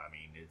don't know. I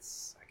mean,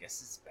 I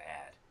guess it's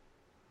bad.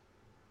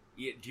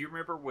 Yeah, do you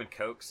remember when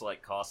Cokes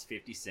cost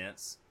 50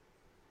 cents?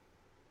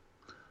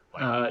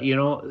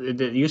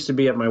 It used to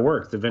be at my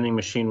work. The vending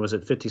machine was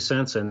at 50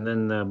 cents, and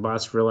then the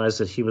boss realized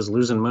that he was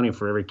losing money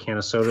for every can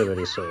of soda that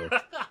he sold.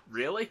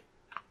 Really?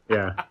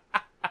 Yeah.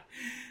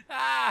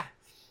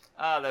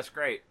 That's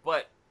great.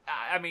 But,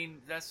 I mean,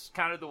 that's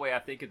kind of the way I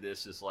think of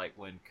this, is like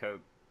when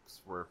Cokes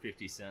were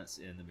 50 cents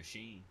in the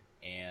machine,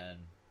 and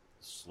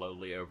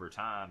slowly over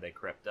time they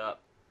crept up,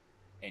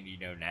 and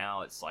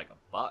now it's like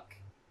 $1.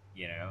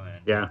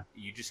 And yeah.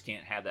 You just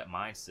can't have that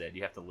mindset.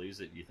 You have to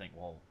lose it. You think,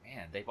 well,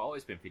 man, they've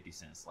always been 50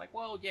 cents. Like,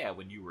 well, yeah,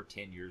 when you were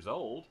 10 years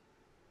old.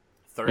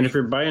 30... And if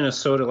you're buying a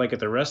soda like at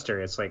the rest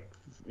area, it's like,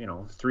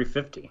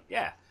 $3.50.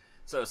 Yeah.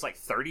 So it's like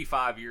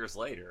 35 years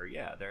later.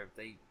 Yeah, they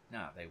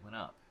went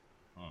up.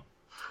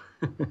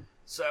 Huh.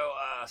 So,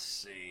 let's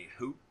see.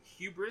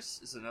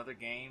 Hubris is another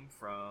game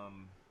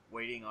from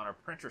waiting on a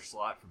printer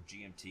slot from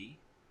GMT.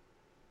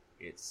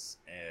 It's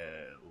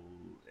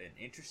an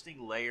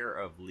interesting layer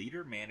of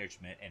leader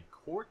management and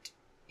court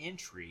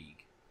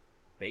intrigue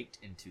baked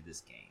into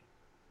this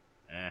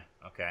game.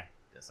 Okay.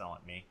 Doesn't sound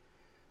like me.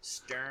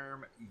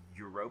 Sturm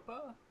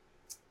Europa?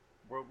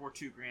 World War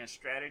II Grand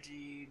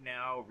Strategy,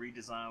 now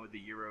redesigned with the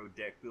Euro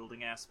deck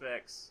building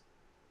aspects.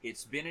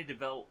 It's been in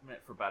development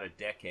for about a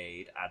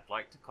decade. I'd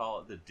like to call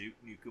it the Duke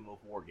Nukem of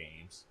war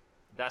games.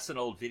 That's an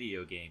old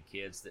video game,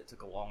 kids, that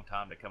took a long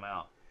time to come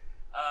out.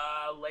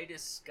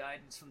 Latest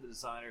guidance from the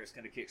designer is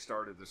going to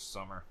kickstarter this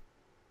summer.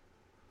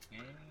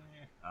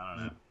 I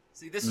don't know.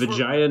 See, this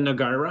Vijaya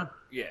Nagara?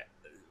 Yeah.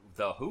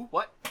 The who?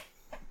 What?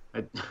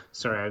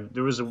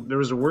 There was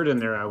a word in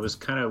there I was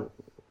kind of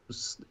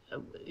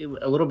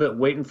a little bit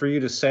waiting for you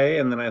to say,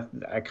 and then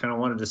I kind of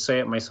wanted to say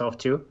it myself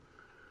too.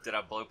 Did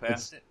I blow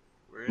past it?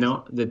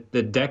 No, the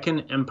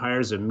Deccan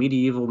Empires of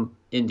medieval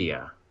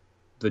India.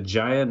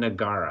 Vijaya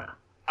Nagara.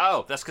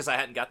 Oh, that's because I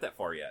hadn't got that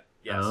far yet.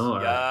 Yes. Oh,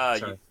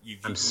 yeah.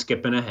 I'm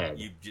skipping ahead.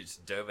 You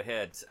just dove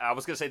ahead. I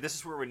was going to say, this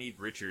is where we need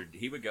Richard.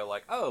 He would go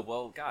like, oh,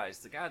 well, guys,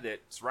 the guy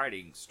that's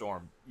writing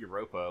Storm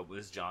Europa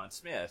was John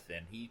Smith,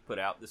 and he put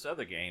out this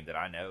other game that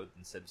I know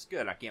and said it's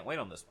good. I can't wait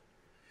on this one.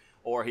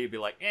 Or he'd be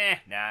like,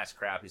 nah, it's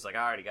crap. He's like,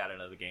 I already got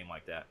another game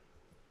like that.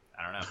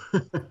 I don't know.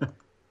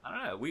 I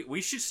don't know.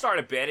 We should start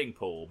a betting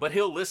pool, but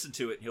he'll listen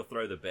to it and he'll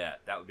throw the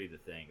bet. That would be the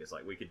thing. It's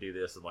like we could do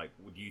this and like,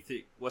 do you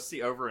think what's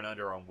the over and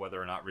under on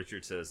whether or not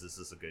Richard says this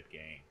is a good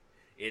game?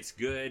 It's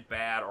good,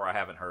 bad, or I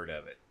haven't heard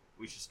of it.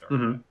 We should start that.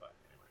 But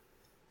anyway.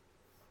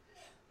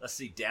 Let's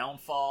see.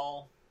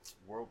 Downfall,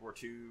 World War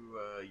II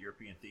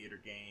European theater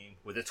game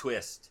with a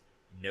twist.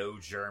 No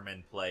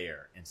German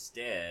player.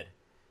 Instead,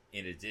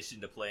 in addition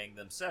to playing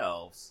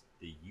themselves,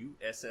 the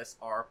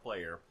USSR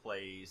player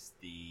plays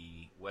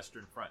the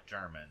Western Front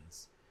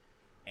Germans,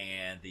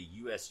 and the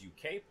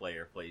US-UK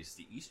player plays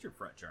the Eastern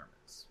Front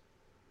Germans.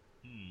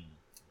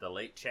 The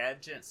late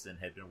Chad Jensen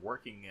had been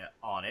working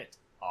on it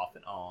off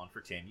and on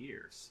for 10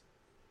 years.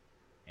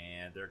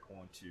 And they're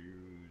going to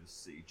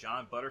see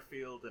John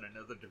Butterfield and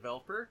another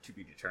developer, to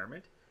be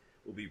determined,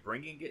 will be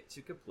bringing it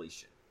to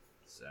completion.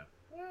 So,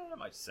 that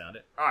might sound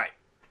it. All right.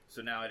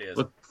 So now it is.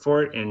 Look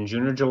for it in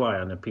June or July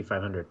on the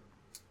P500.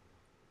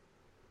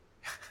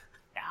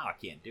 Now I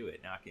can't do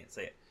it. Now I can't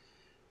say it.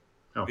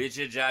 Oh.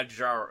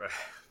 Vijayanagara.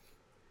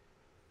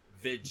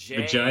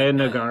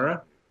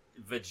 Vijayanagara?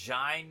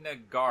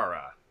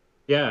 Vijayanagara.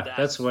 Yeah,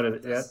 that's what it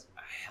is. That's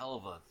a hell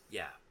of a...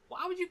 Yeah.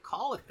 Why would you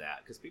call it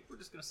that? Because people are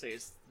just going to say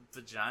it's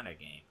the vagina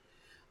game.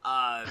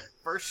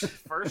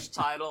 First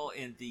title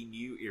in the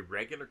new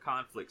Irregular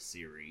Conflict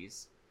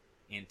series,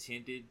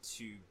 intended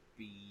to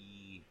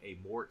be a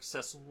more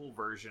accessible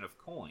version of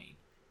Coin.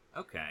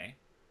 Okay.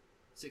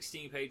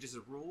 16 pages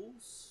of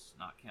rules,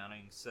 not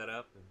counting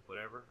setup and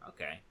whatever.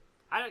 Okay.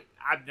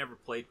 I've never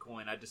played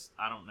Coin. I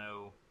don't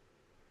know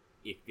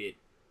if it...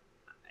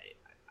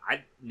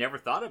 I never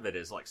thought of it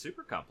as like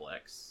super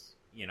complex.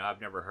 You know,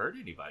 I've never heard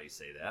anybody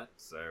say that,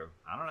 so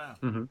I don't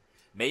know. Mm-hmm.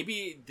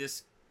 Maybe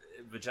this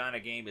vagina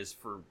game is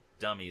for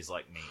dummies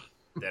like me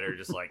that are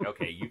just like,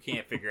 okay, you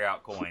can't figure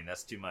out Coin,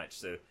 that's too much.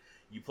 So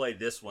you play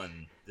this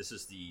one. This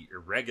is the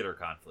Irregular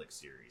Conflict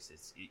series.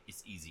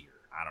 It's easier.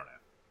 I don't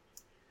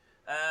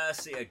know.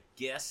 See, a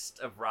guest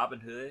of Robin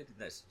Hood.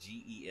 That's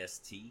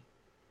GEST.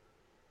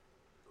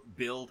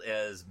 Billed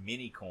as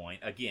Mini Coin.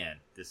 Again,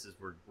 this is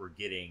we're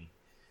getting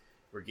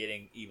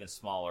even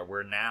smaller.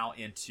 We're now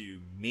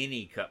into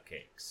mini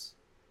cupcakes.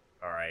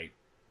 All right.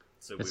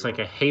 So it's like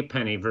a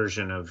halfpenny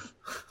version of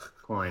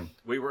Coin.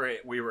 We were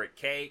at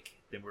cake,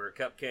 then we were at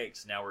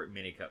cupcakes, now we're at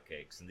mini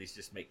cupcakes, and these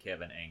just make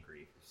Kevin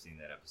angry if you've seen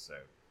that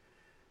episode.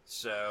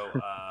 So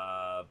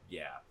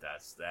yeah,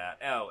 that's that.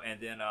 Oh,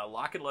 and then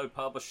Lock and Load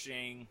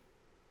Publishing,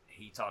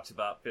 he talks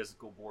about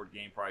physical board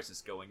game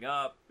prices going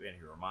up, and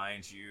he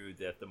reminds you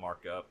that the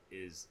markup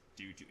is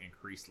due to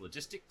increased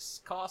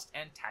logistics cost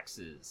and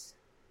taxes.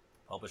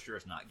 Publisher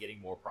is not getting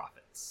more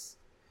profits.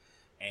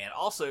 And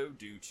also,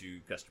 due to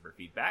customer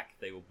feedback,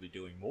 they will be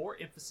doing more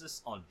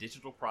emphasis on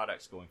digital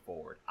products going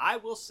forward. I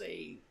will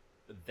say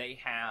they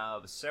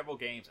have several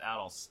games out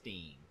on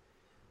Steam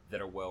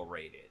that are well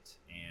rated,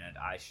 and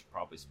I should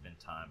probably spend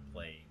time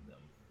playing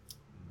them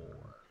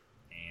more.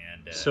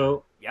 And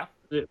so, yeah,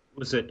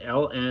 was it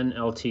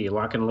LNLT,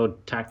 Lock and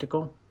Load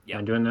Tactical? Yeah,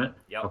 Am I doing that?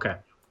 Yeah. Okay.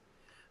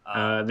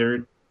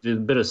 There's a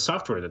bit of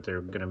software that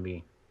they're going to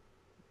be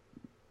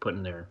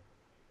putting there.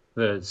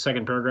 The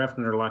second paragraph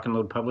under Lock and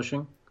Load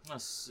Publishing.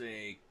 Let's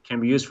see. Can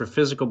be used for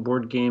physical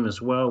board game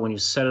as well. When you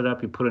set it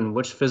up, you put in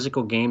which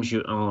physical games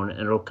you own, and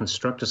it'll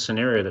construct a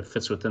scenario that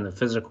fits within the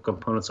physical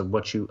components of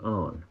what you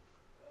own.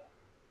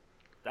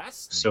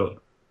 That's so neat.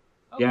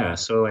 Okay. Yeah.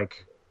 So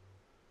like,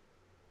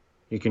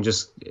 you can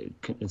just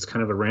it's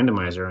kind of a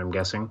randomizer, I'm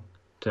guessing,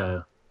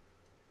 to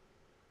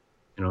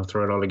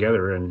throw it all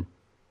together. And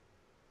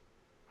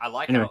I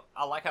like anyway.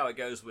 how it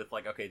goes with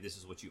like, okay, this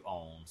is what you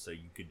own, so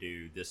you could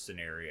do this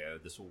scenario,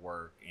 this will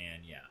work,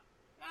 and yeah,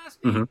 that's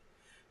neat. Mm-hmm.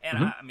 And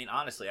Mm-hmm. I mean,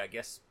 honestly, I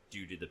guess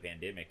due to the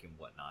pandemic and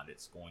whatnot,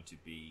 it's going to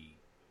be,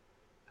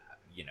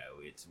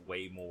 it's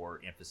way more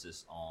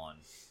emphasis on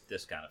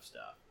this kind of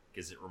stuff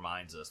because it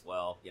reminds us,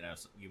 well,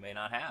 you may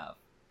not have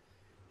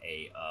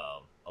a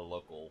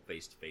local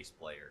face-to-face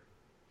player,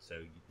 so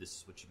this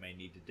is what you may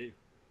need to do.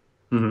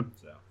 Mm-hmm.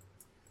 So,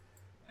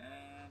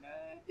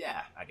 and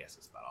yeah, I guess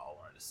that's about all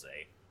I wanted to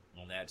say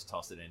on that. Just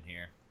toss it in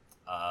here.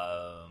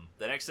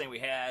 The next thing we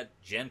had,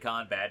 Gen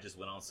Con badges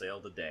went on sale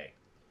today.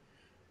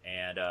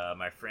 And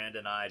my friend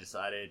and I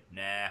decided,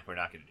 nah, we're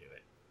not going to do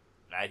it.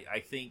 I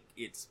think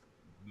it's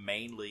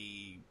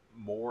mainly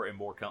more and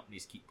more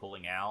companies keep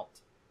pulling out.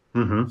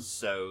 Mm-hmm.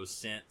 So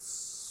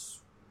since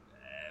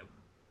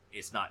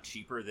it's not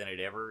cheaper than it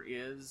ever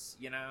is,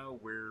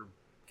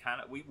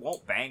 we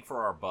won't bang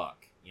for our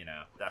buck.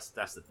 That's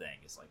the thing.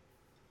 It's like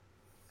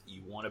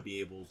you want to be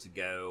able to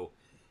go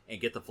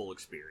and get the full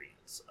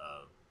experience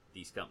of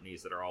these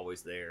companies that are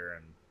always there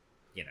and,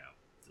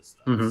 this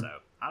stuff. Mm-hmm. So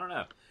I don't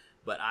know.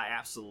 But I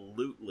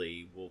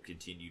absolutely will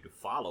continue to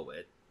follow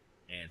it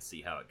and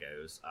see how it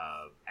goes.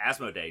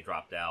 Asmodee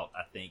dropped out,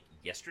 I think,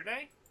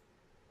 yesterday?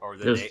 Or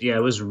the day? Yeah,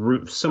 it was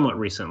somewhat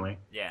recently.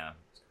 Yeah.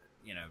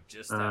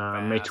 Just that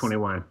fast. May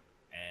 21.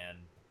 And,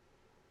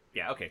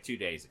 yeah, okay, 2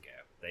 days ago.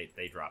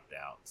 They dropped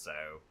out. So,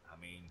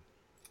 I mean,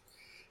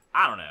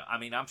 I don't know. I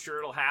mean, I'm sure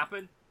it'll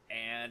happen.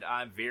 and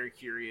I'm very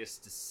curious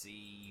to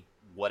see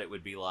what it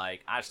would be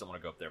like. I just don't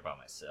want to go up there by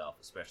myself,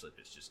 especially if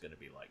it's just going to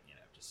be like,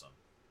 just some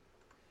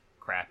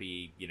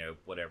crappy,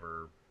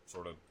 whatever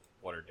sort of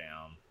watered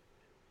down,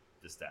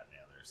 this, that, and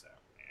the other. So,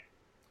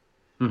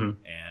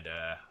 And,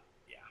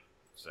 yeah.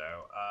 So,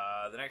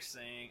 the next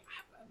thing,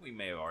 we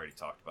may have already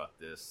talked about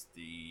this,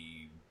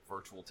 the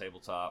virtual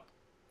tabletop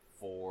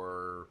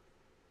for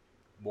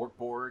Mörk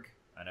Borg.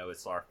 I know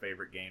it's our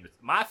favorite game. It's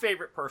my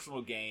favorite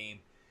personal game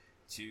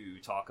to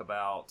talk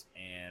about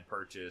and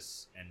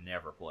purchase and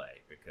never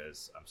play,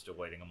 because I'm still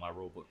waiting on my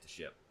rulebook to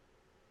ship,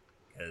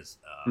 because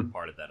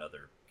part of that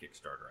other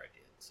Kickstarter I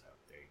did. So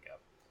there you go.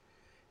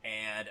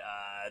 And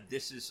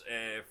this is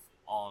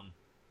on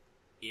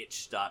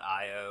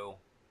itch.io.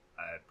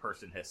 A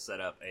person has set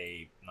up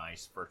a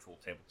nice virtual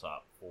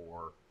tabletop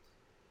for,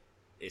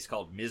 it's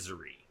called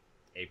Misery,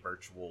 a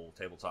virtual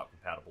tabletop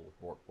compatible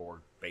with Mörk Borg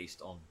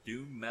based on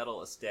doom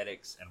metal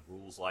aesthetics and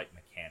rules-like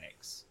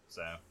mechanics.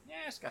 So, yeah,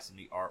 it's got some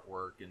neat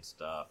artwork and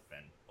stuff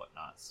and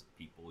whatnot. Some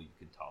people you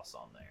can toss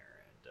on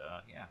there.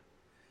 And, yeah.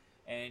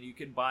 And you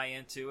can buy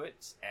into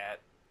it at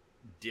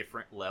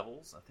different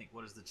levels. I think,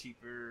 what is the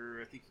cheaper?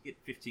 I think you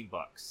get $15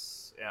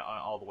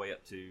 all the way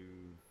up to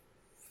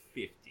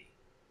 $50.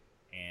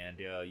 And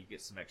you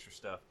get some extra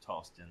stuff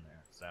tossed in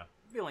there. So,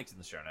 there'll be links in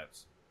the show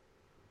notes.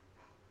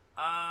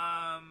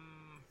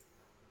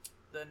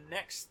 The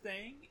next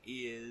thing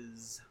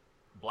is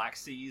Black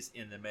Seas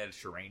in the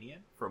Mediterranean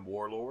from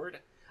Warlord.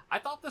 I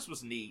thought this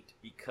was neat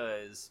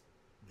because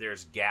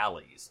there's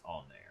galleys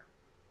on there.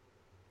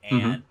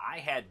 And I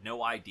had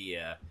no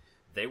idea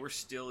they were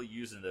still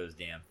using those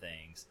damn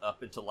things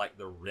up until like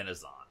the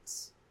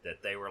Renaissance.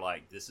 That they were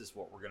like, this is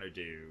what we're going to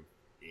do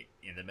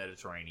in the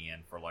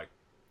Mediterranean for like,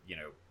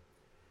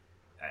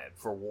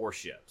 for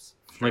warships.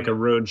 Like a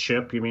road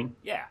ship, you mean?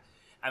 Yeah.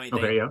 I mean,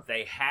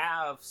 they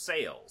have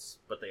sails,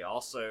 but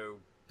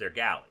they're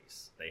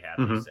galleys. They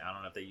have these, I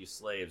don't know if they use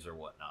slaves or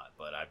whatnot,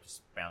 but I've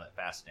just found that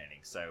fascinating.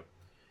 So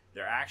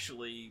they're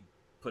actually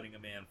putting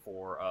them in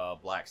for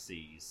Black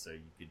Seas, so you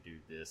could do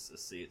this.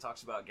 Let's see, it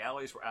talks about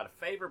galleys were out of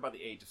favor by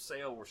the age of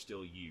sail, were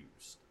still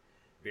used.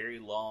 Very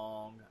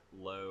long,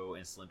 low,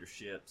 and slender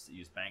ships that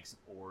use banks of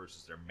oars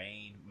as their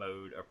main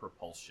mode of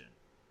propulsion.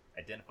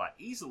 Identify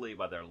easily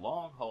by their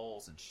long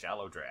hulls and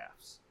shallow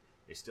drafts.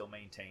 They still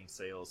maintain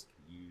sails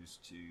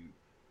used to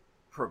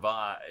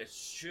provide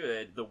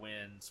should the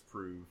winds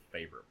prove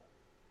favorable.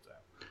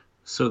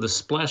 So the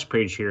splash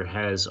page here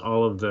has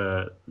all of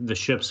the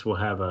ships will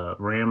have a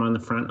ram on the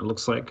front. It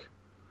looks like.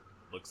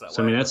 Looks that way.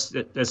 So I mean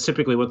that's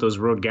typically what those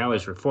road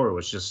galleys were for,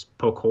 was just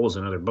poke holes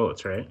in other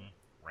boats, right?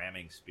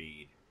 Ramming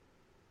speed.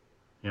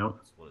 Yep.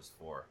 That's what it's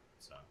for.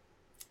 So,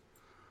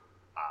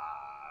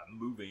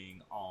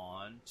 moving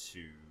on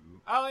to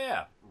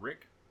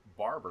Rick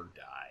Barber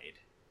died.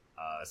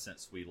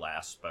 Since we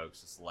last spoke,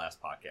 since the last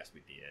podcast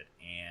we did,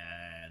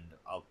 and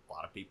a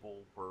lot of people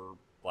were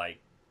like,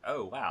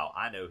 oh wow,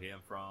 I know him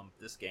from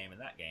this game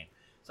and that game.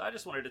 So I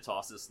just wanted to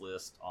toss this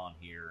list on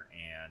here,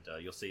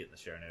 and you'll see it in the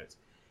show notes.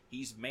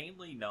 He's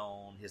mainly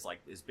known, his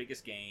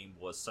biggest game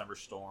was Summer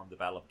Storm, the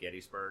Battle of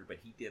Gettysburg, but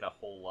he did a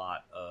whole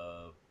lot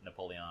of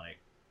Napoleonic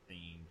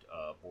themed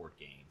board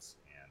games,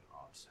 and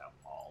I'll just have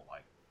them all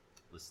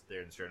listed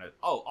there in the show notes.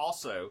 Oh,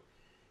 also,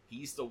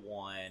 he's the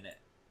one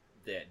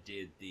that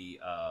did the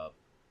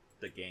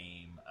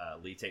game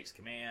Lee Takes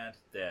Command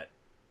that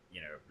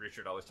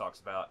Richard always talks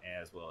about,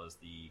 as well as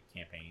the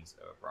campaigns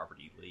of Robert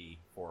E. Lee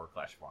for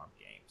Clash of Arms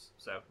games.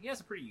 So he has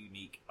a pretty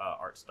unique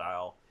art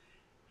style,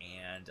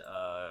 and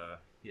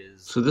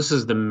his. So this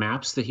is the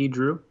maps that he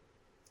drew.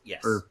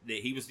 Yes,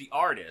 he was the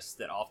artist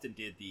that often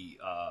did the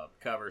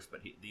covers,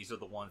 but these are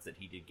the ones that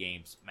he did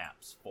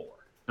maps for.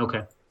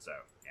 Okay. So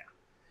yeah,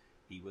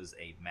 he was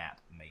a map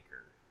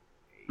maker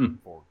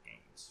for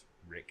games.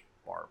 Rick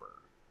Barber.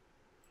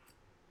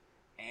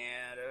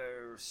 And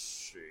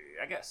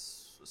I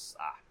guess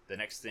the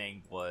next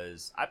thing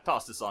was, I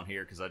tossed this on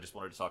here because I just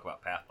wanted to talk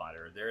about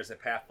Pathfinder. There is a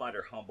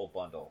Pathfinder Humble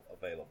Bundle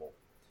available.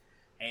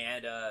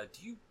 And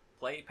do you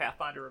play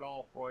Pathfinder at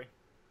all, Roy?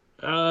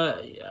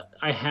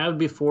 I have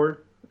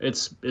before.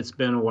 It's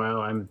been a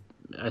while.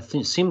 I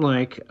think it seemed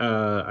like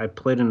I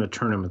played in a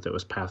tournament that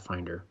was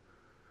Pathfinder.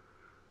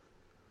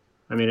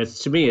 I mean,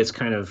 to me it's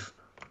kind of,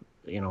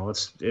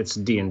 it's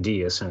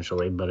D&D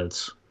essentially, but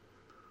it's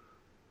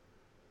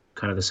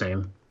kind of the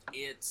same.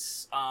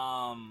 It's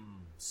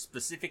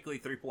specifically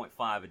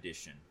 3.5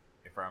 edition,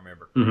 if I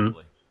remember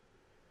correctly,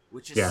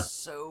 which is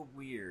so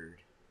weird.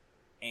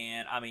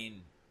 And I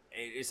mean,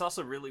 it's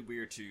also really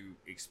weird to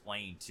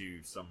explain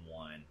to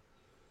someone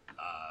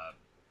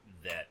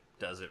that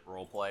doesn't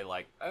roleplay,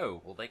 like,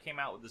 oh, well, they came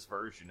out with this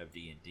version of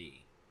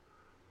D&D,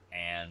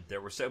 and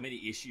there were so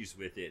many issues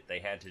with it, they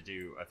had to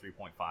do a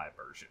 3.5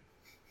 version.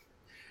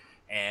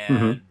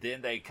 And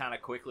then they kind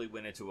of quickly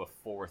went into a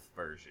fourth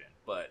version.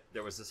 But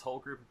there was this whole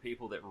group of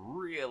people that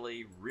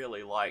really,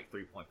 really liked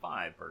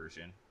 3.5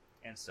 version.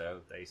 And so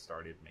they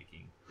started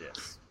making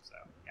this. So,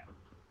 yeah.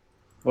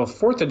 Well,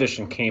 4th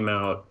edition came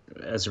out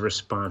as a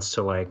response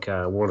to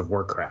World of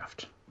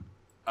Warcraft.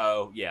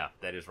 Oh, yeah,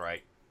 that is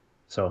right.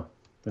 So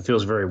It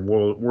feels very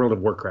World of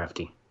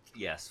Warcrafty.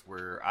 Yes,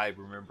 where I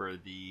remember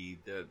the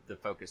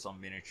focus on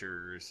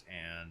miniatures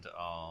and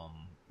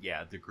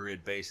the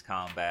grid-based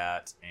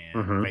combat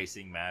and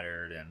facing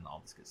mattered and all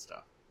this good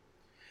stuff.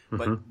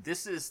 But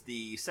this is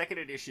the second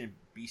edition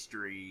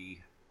Bestiary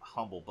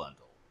Humble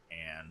Bundle,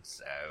 and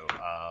so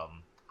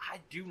I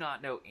do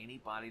not know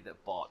anybody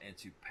that bought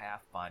into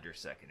Pathfinder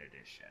second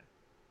edition.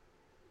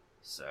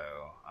 So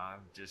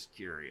I'm just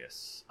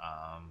curious.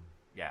 I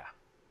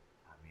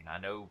mean, I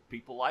know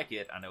people like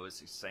it. I know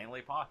it's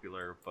insanely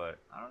popular, but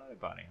I don't know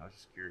anybody. I was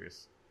just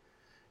curious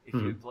if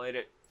you played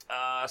it.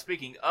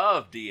 Speaking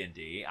of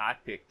D&D, I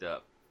picked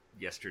up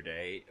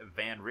yesterday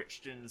Van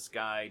Richten's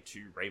Guide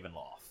to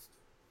Ravenloft.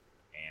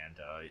 And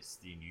it's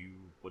the new,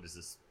 what is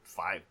this,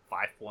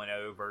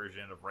 5.0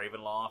 version of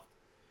Ravenloft.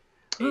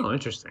 Oh,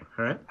 interesting.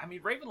 All right. I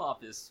mean,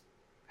 Ravenloft is,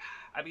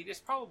 it's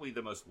probably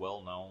the most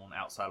well-known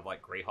outside of,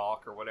 like,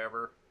 Greyhawk or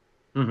whatever.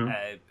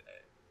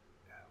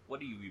 What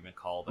do you even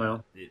call that?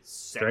 Well,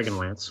 it's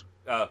Dragonlance.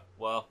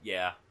 Well,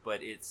 yeah,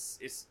 but it's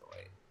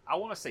I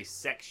want to say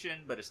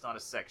section, but it's not a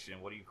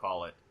section. What do you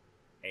call it?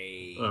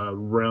 A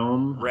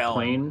realm,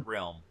 plane.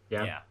 Realm.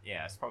 Yeah.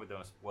 Yeah. It's probably the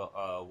most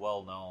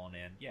well known,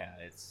 and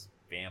it's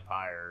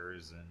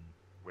vampires and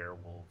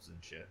werewolves and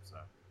shit. So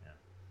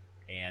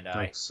yeah, and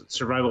like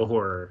survival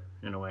horror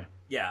in a way.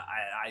 Yeah,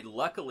 I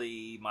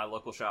luckily my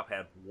local shop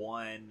had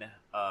one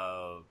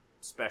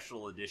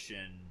special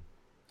edition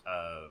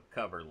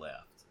cover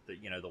left.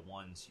 The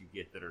ones you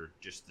get that are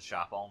just the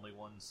shop only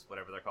ones,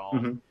 whatever they're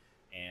called, and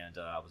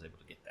I was able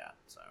to get that.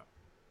 So,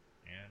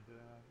 and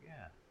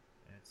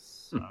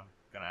it's I'm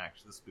gonna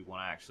this will be one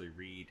I actually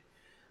read.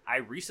 I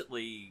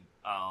recently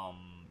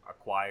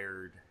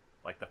acquired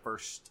like the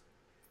first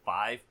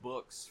 5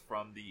 books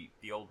from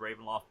the old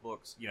Ravenloft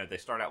books. They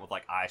start out with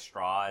like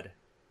Istrad,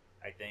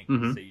 I think,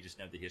 so you just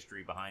know the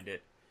history behind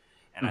it.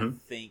 And I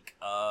think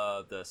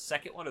the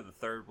second one or the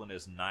third one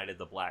is Knight of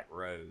the Black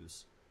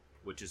Rose,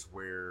 which is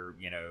where,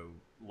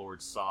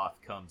 Lord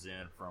Soth comes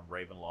in from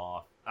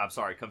Ravenloft. I'm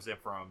sorry, comes in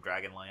from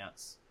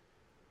Dragonlance.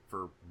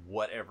 For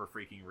whatever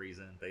freaking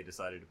reason, they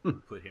decided to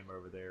put him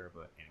over there.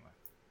 But anyway.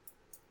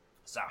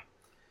 So,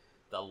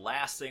 the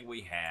last thing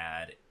we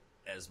had,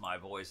 as my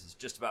voice is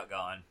just about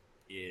gone,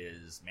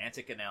 is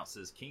Mantic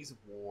announces Kings of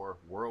War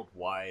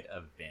Worldwide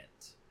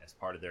event as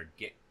part of their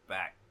Get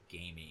Back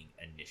Gaming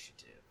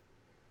initiative.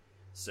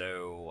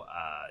 So,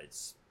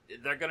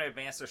 they're going to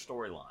advance their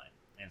storyline.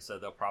 And so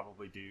they'll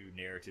probably do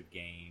narrative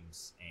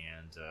games,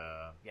 and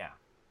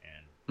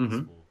this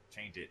will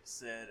change it.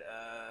 Said,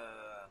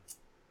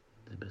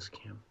 the best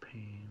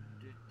campaign.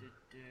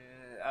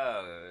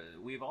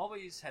 We've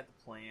always had the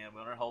plan. We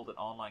want to hold an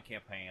online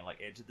campaign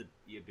like Edge of the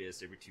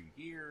Abyss every 2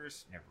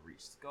 years. Never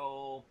reached the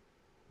goal.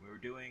 We were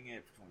doing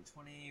it for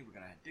 2020. We're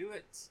gonna do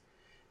it.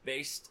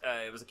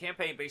 It was a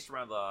campaign based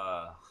around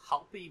the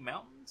Halpi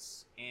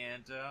Mountains,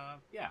 and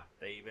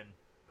they even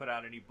put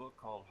out a new book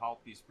called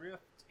Halpi's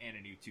Rift. And a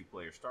new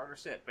 2-player starter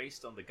set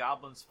based on the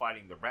goblins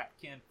fighting the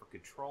Ratkin for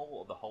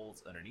control of the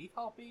holds underneath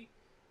Halpi,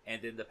 and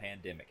then the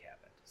pandemic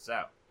happened.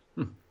 So,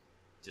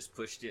 just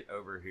pushed it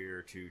over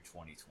here to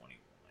 2021.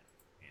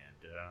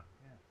 And,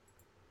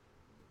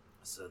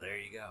 so there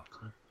you go.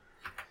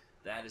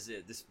 That is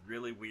it. This is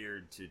really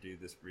weird to do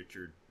this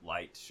Richard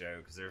Light show,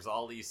 because there's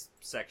all these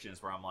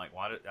sections where I'm like,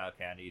 I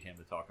need him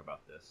to talk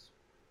about this.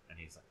 And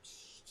he's like,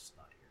 shh, just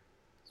not here.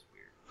 It's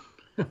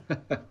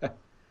weird.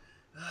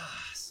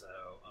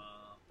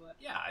 But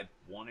I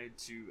wanted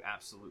to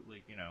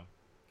absolutely,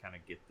 kind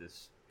of get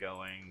this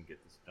going,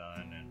 get this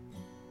done,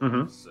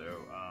 and so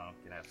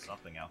can have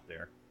something out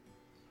there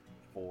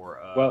for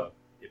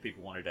if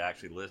people wanted to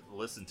actually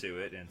listen to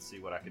it and see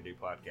what I could do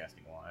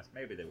podcasting wise.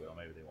 Maybe they will,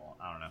 maybe they won't.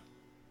 I don't know.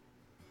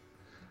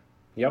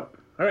 Yep.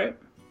 All right.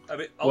 I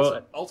mean,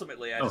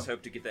 ultimately, I just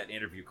hope to get that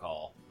interview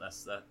call.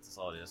 That's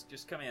all it is.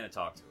 Just come in and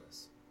talk to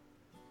us.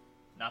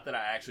 Not that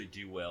I actually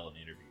do well in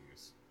interviews.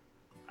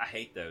 I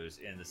hate those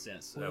in the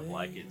sense of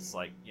like it's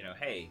like,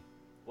 hey,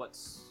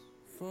 what's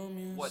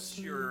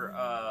your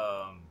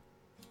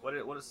what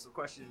is the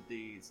question?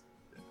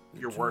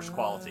 Your worst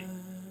quality.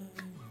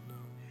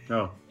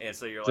 Oh. And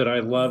so you're like, that I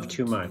love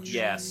too much.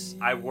 Yes,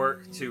 I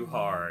work too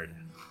hard.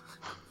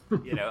 How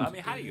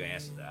do you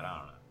answer that?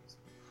 I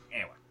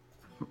don't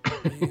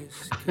know.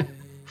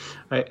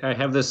 Anyway. I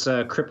have this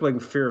crippling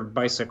fear of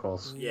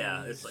bicycles.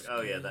 Yeah, it's like,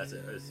 oh yeah, that's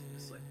it.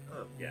 It's like,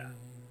 oh yeah.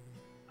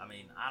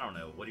 I don't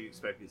know. What do you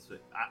expect me to say?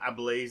 I'm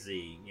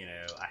lazy,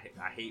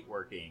 I hate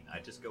working. I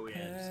just go in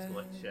just to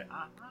collect shit.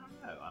 I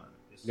don't know.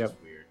 It's just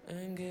weird.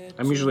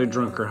 I'm usually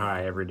drunk or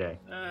high every day.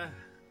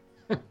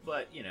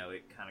 But,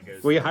 it kind of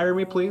goes... Will you hire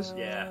me, please?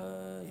 Yeah.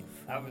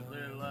 I would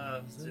really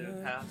love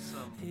to have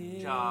some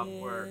job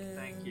work.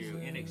 Thank you.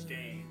 In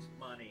exchange,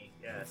 money.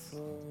 Yes.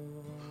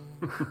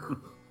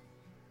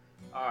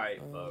 All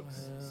right,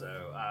 folks.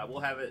 So,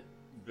 we'll have it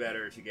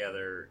better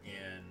together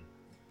in...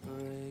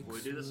 Will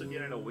we do this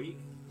again in a week?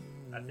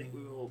 I think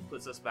we will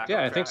put us back on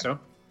track. I think so.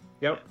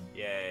 Yep.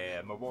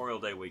 Yeah. Memorial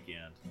Day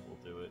weekend. We'll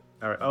do it.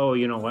 All right. Oh,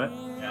 you know what?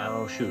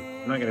 Oh, shoot.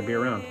 I'm not going to be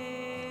around.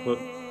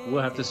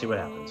 We'll have to see what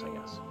happens, I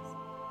guess.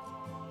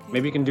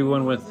 Maybe you can do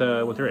one with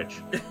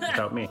Rich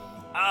without me.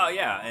 Oh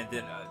yeah, and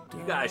then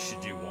you guys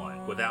should do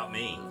one without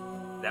me.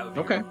 That would be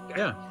Okay. really-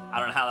 Yeah. I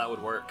don't know how that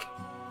would work,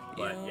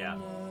 but yeah,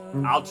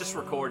 I'll just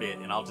record it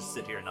and I'll just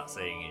sit here and not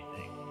saying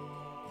anything.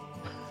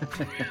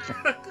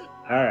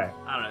 All right.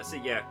 I don't know. So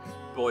yeah,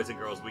 boys and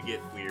girls, we get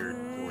weird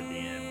toward the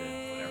end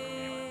and whatever.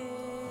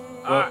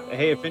 Anyway. All Well, right.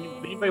 hey, if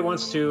anybody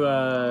wants to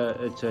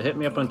hit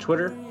me up on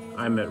Twitter,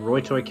 I'm at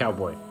Roy Toy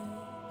Cowboy,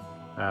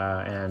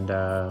 and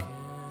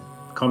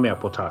call me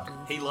up. We'll talk.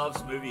 He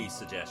loves movie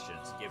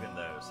suggestions. Give him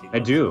those. He I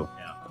loves do. them.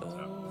 Yeah.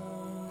 So.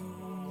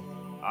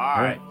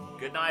 All right.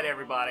 Good night,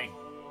 everybody.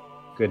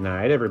 Good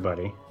night,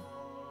 everybody.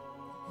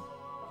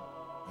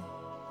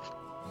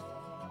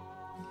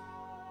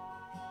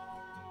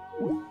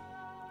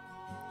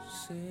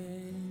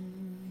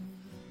 Sing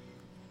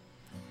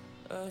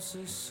us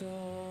a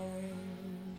song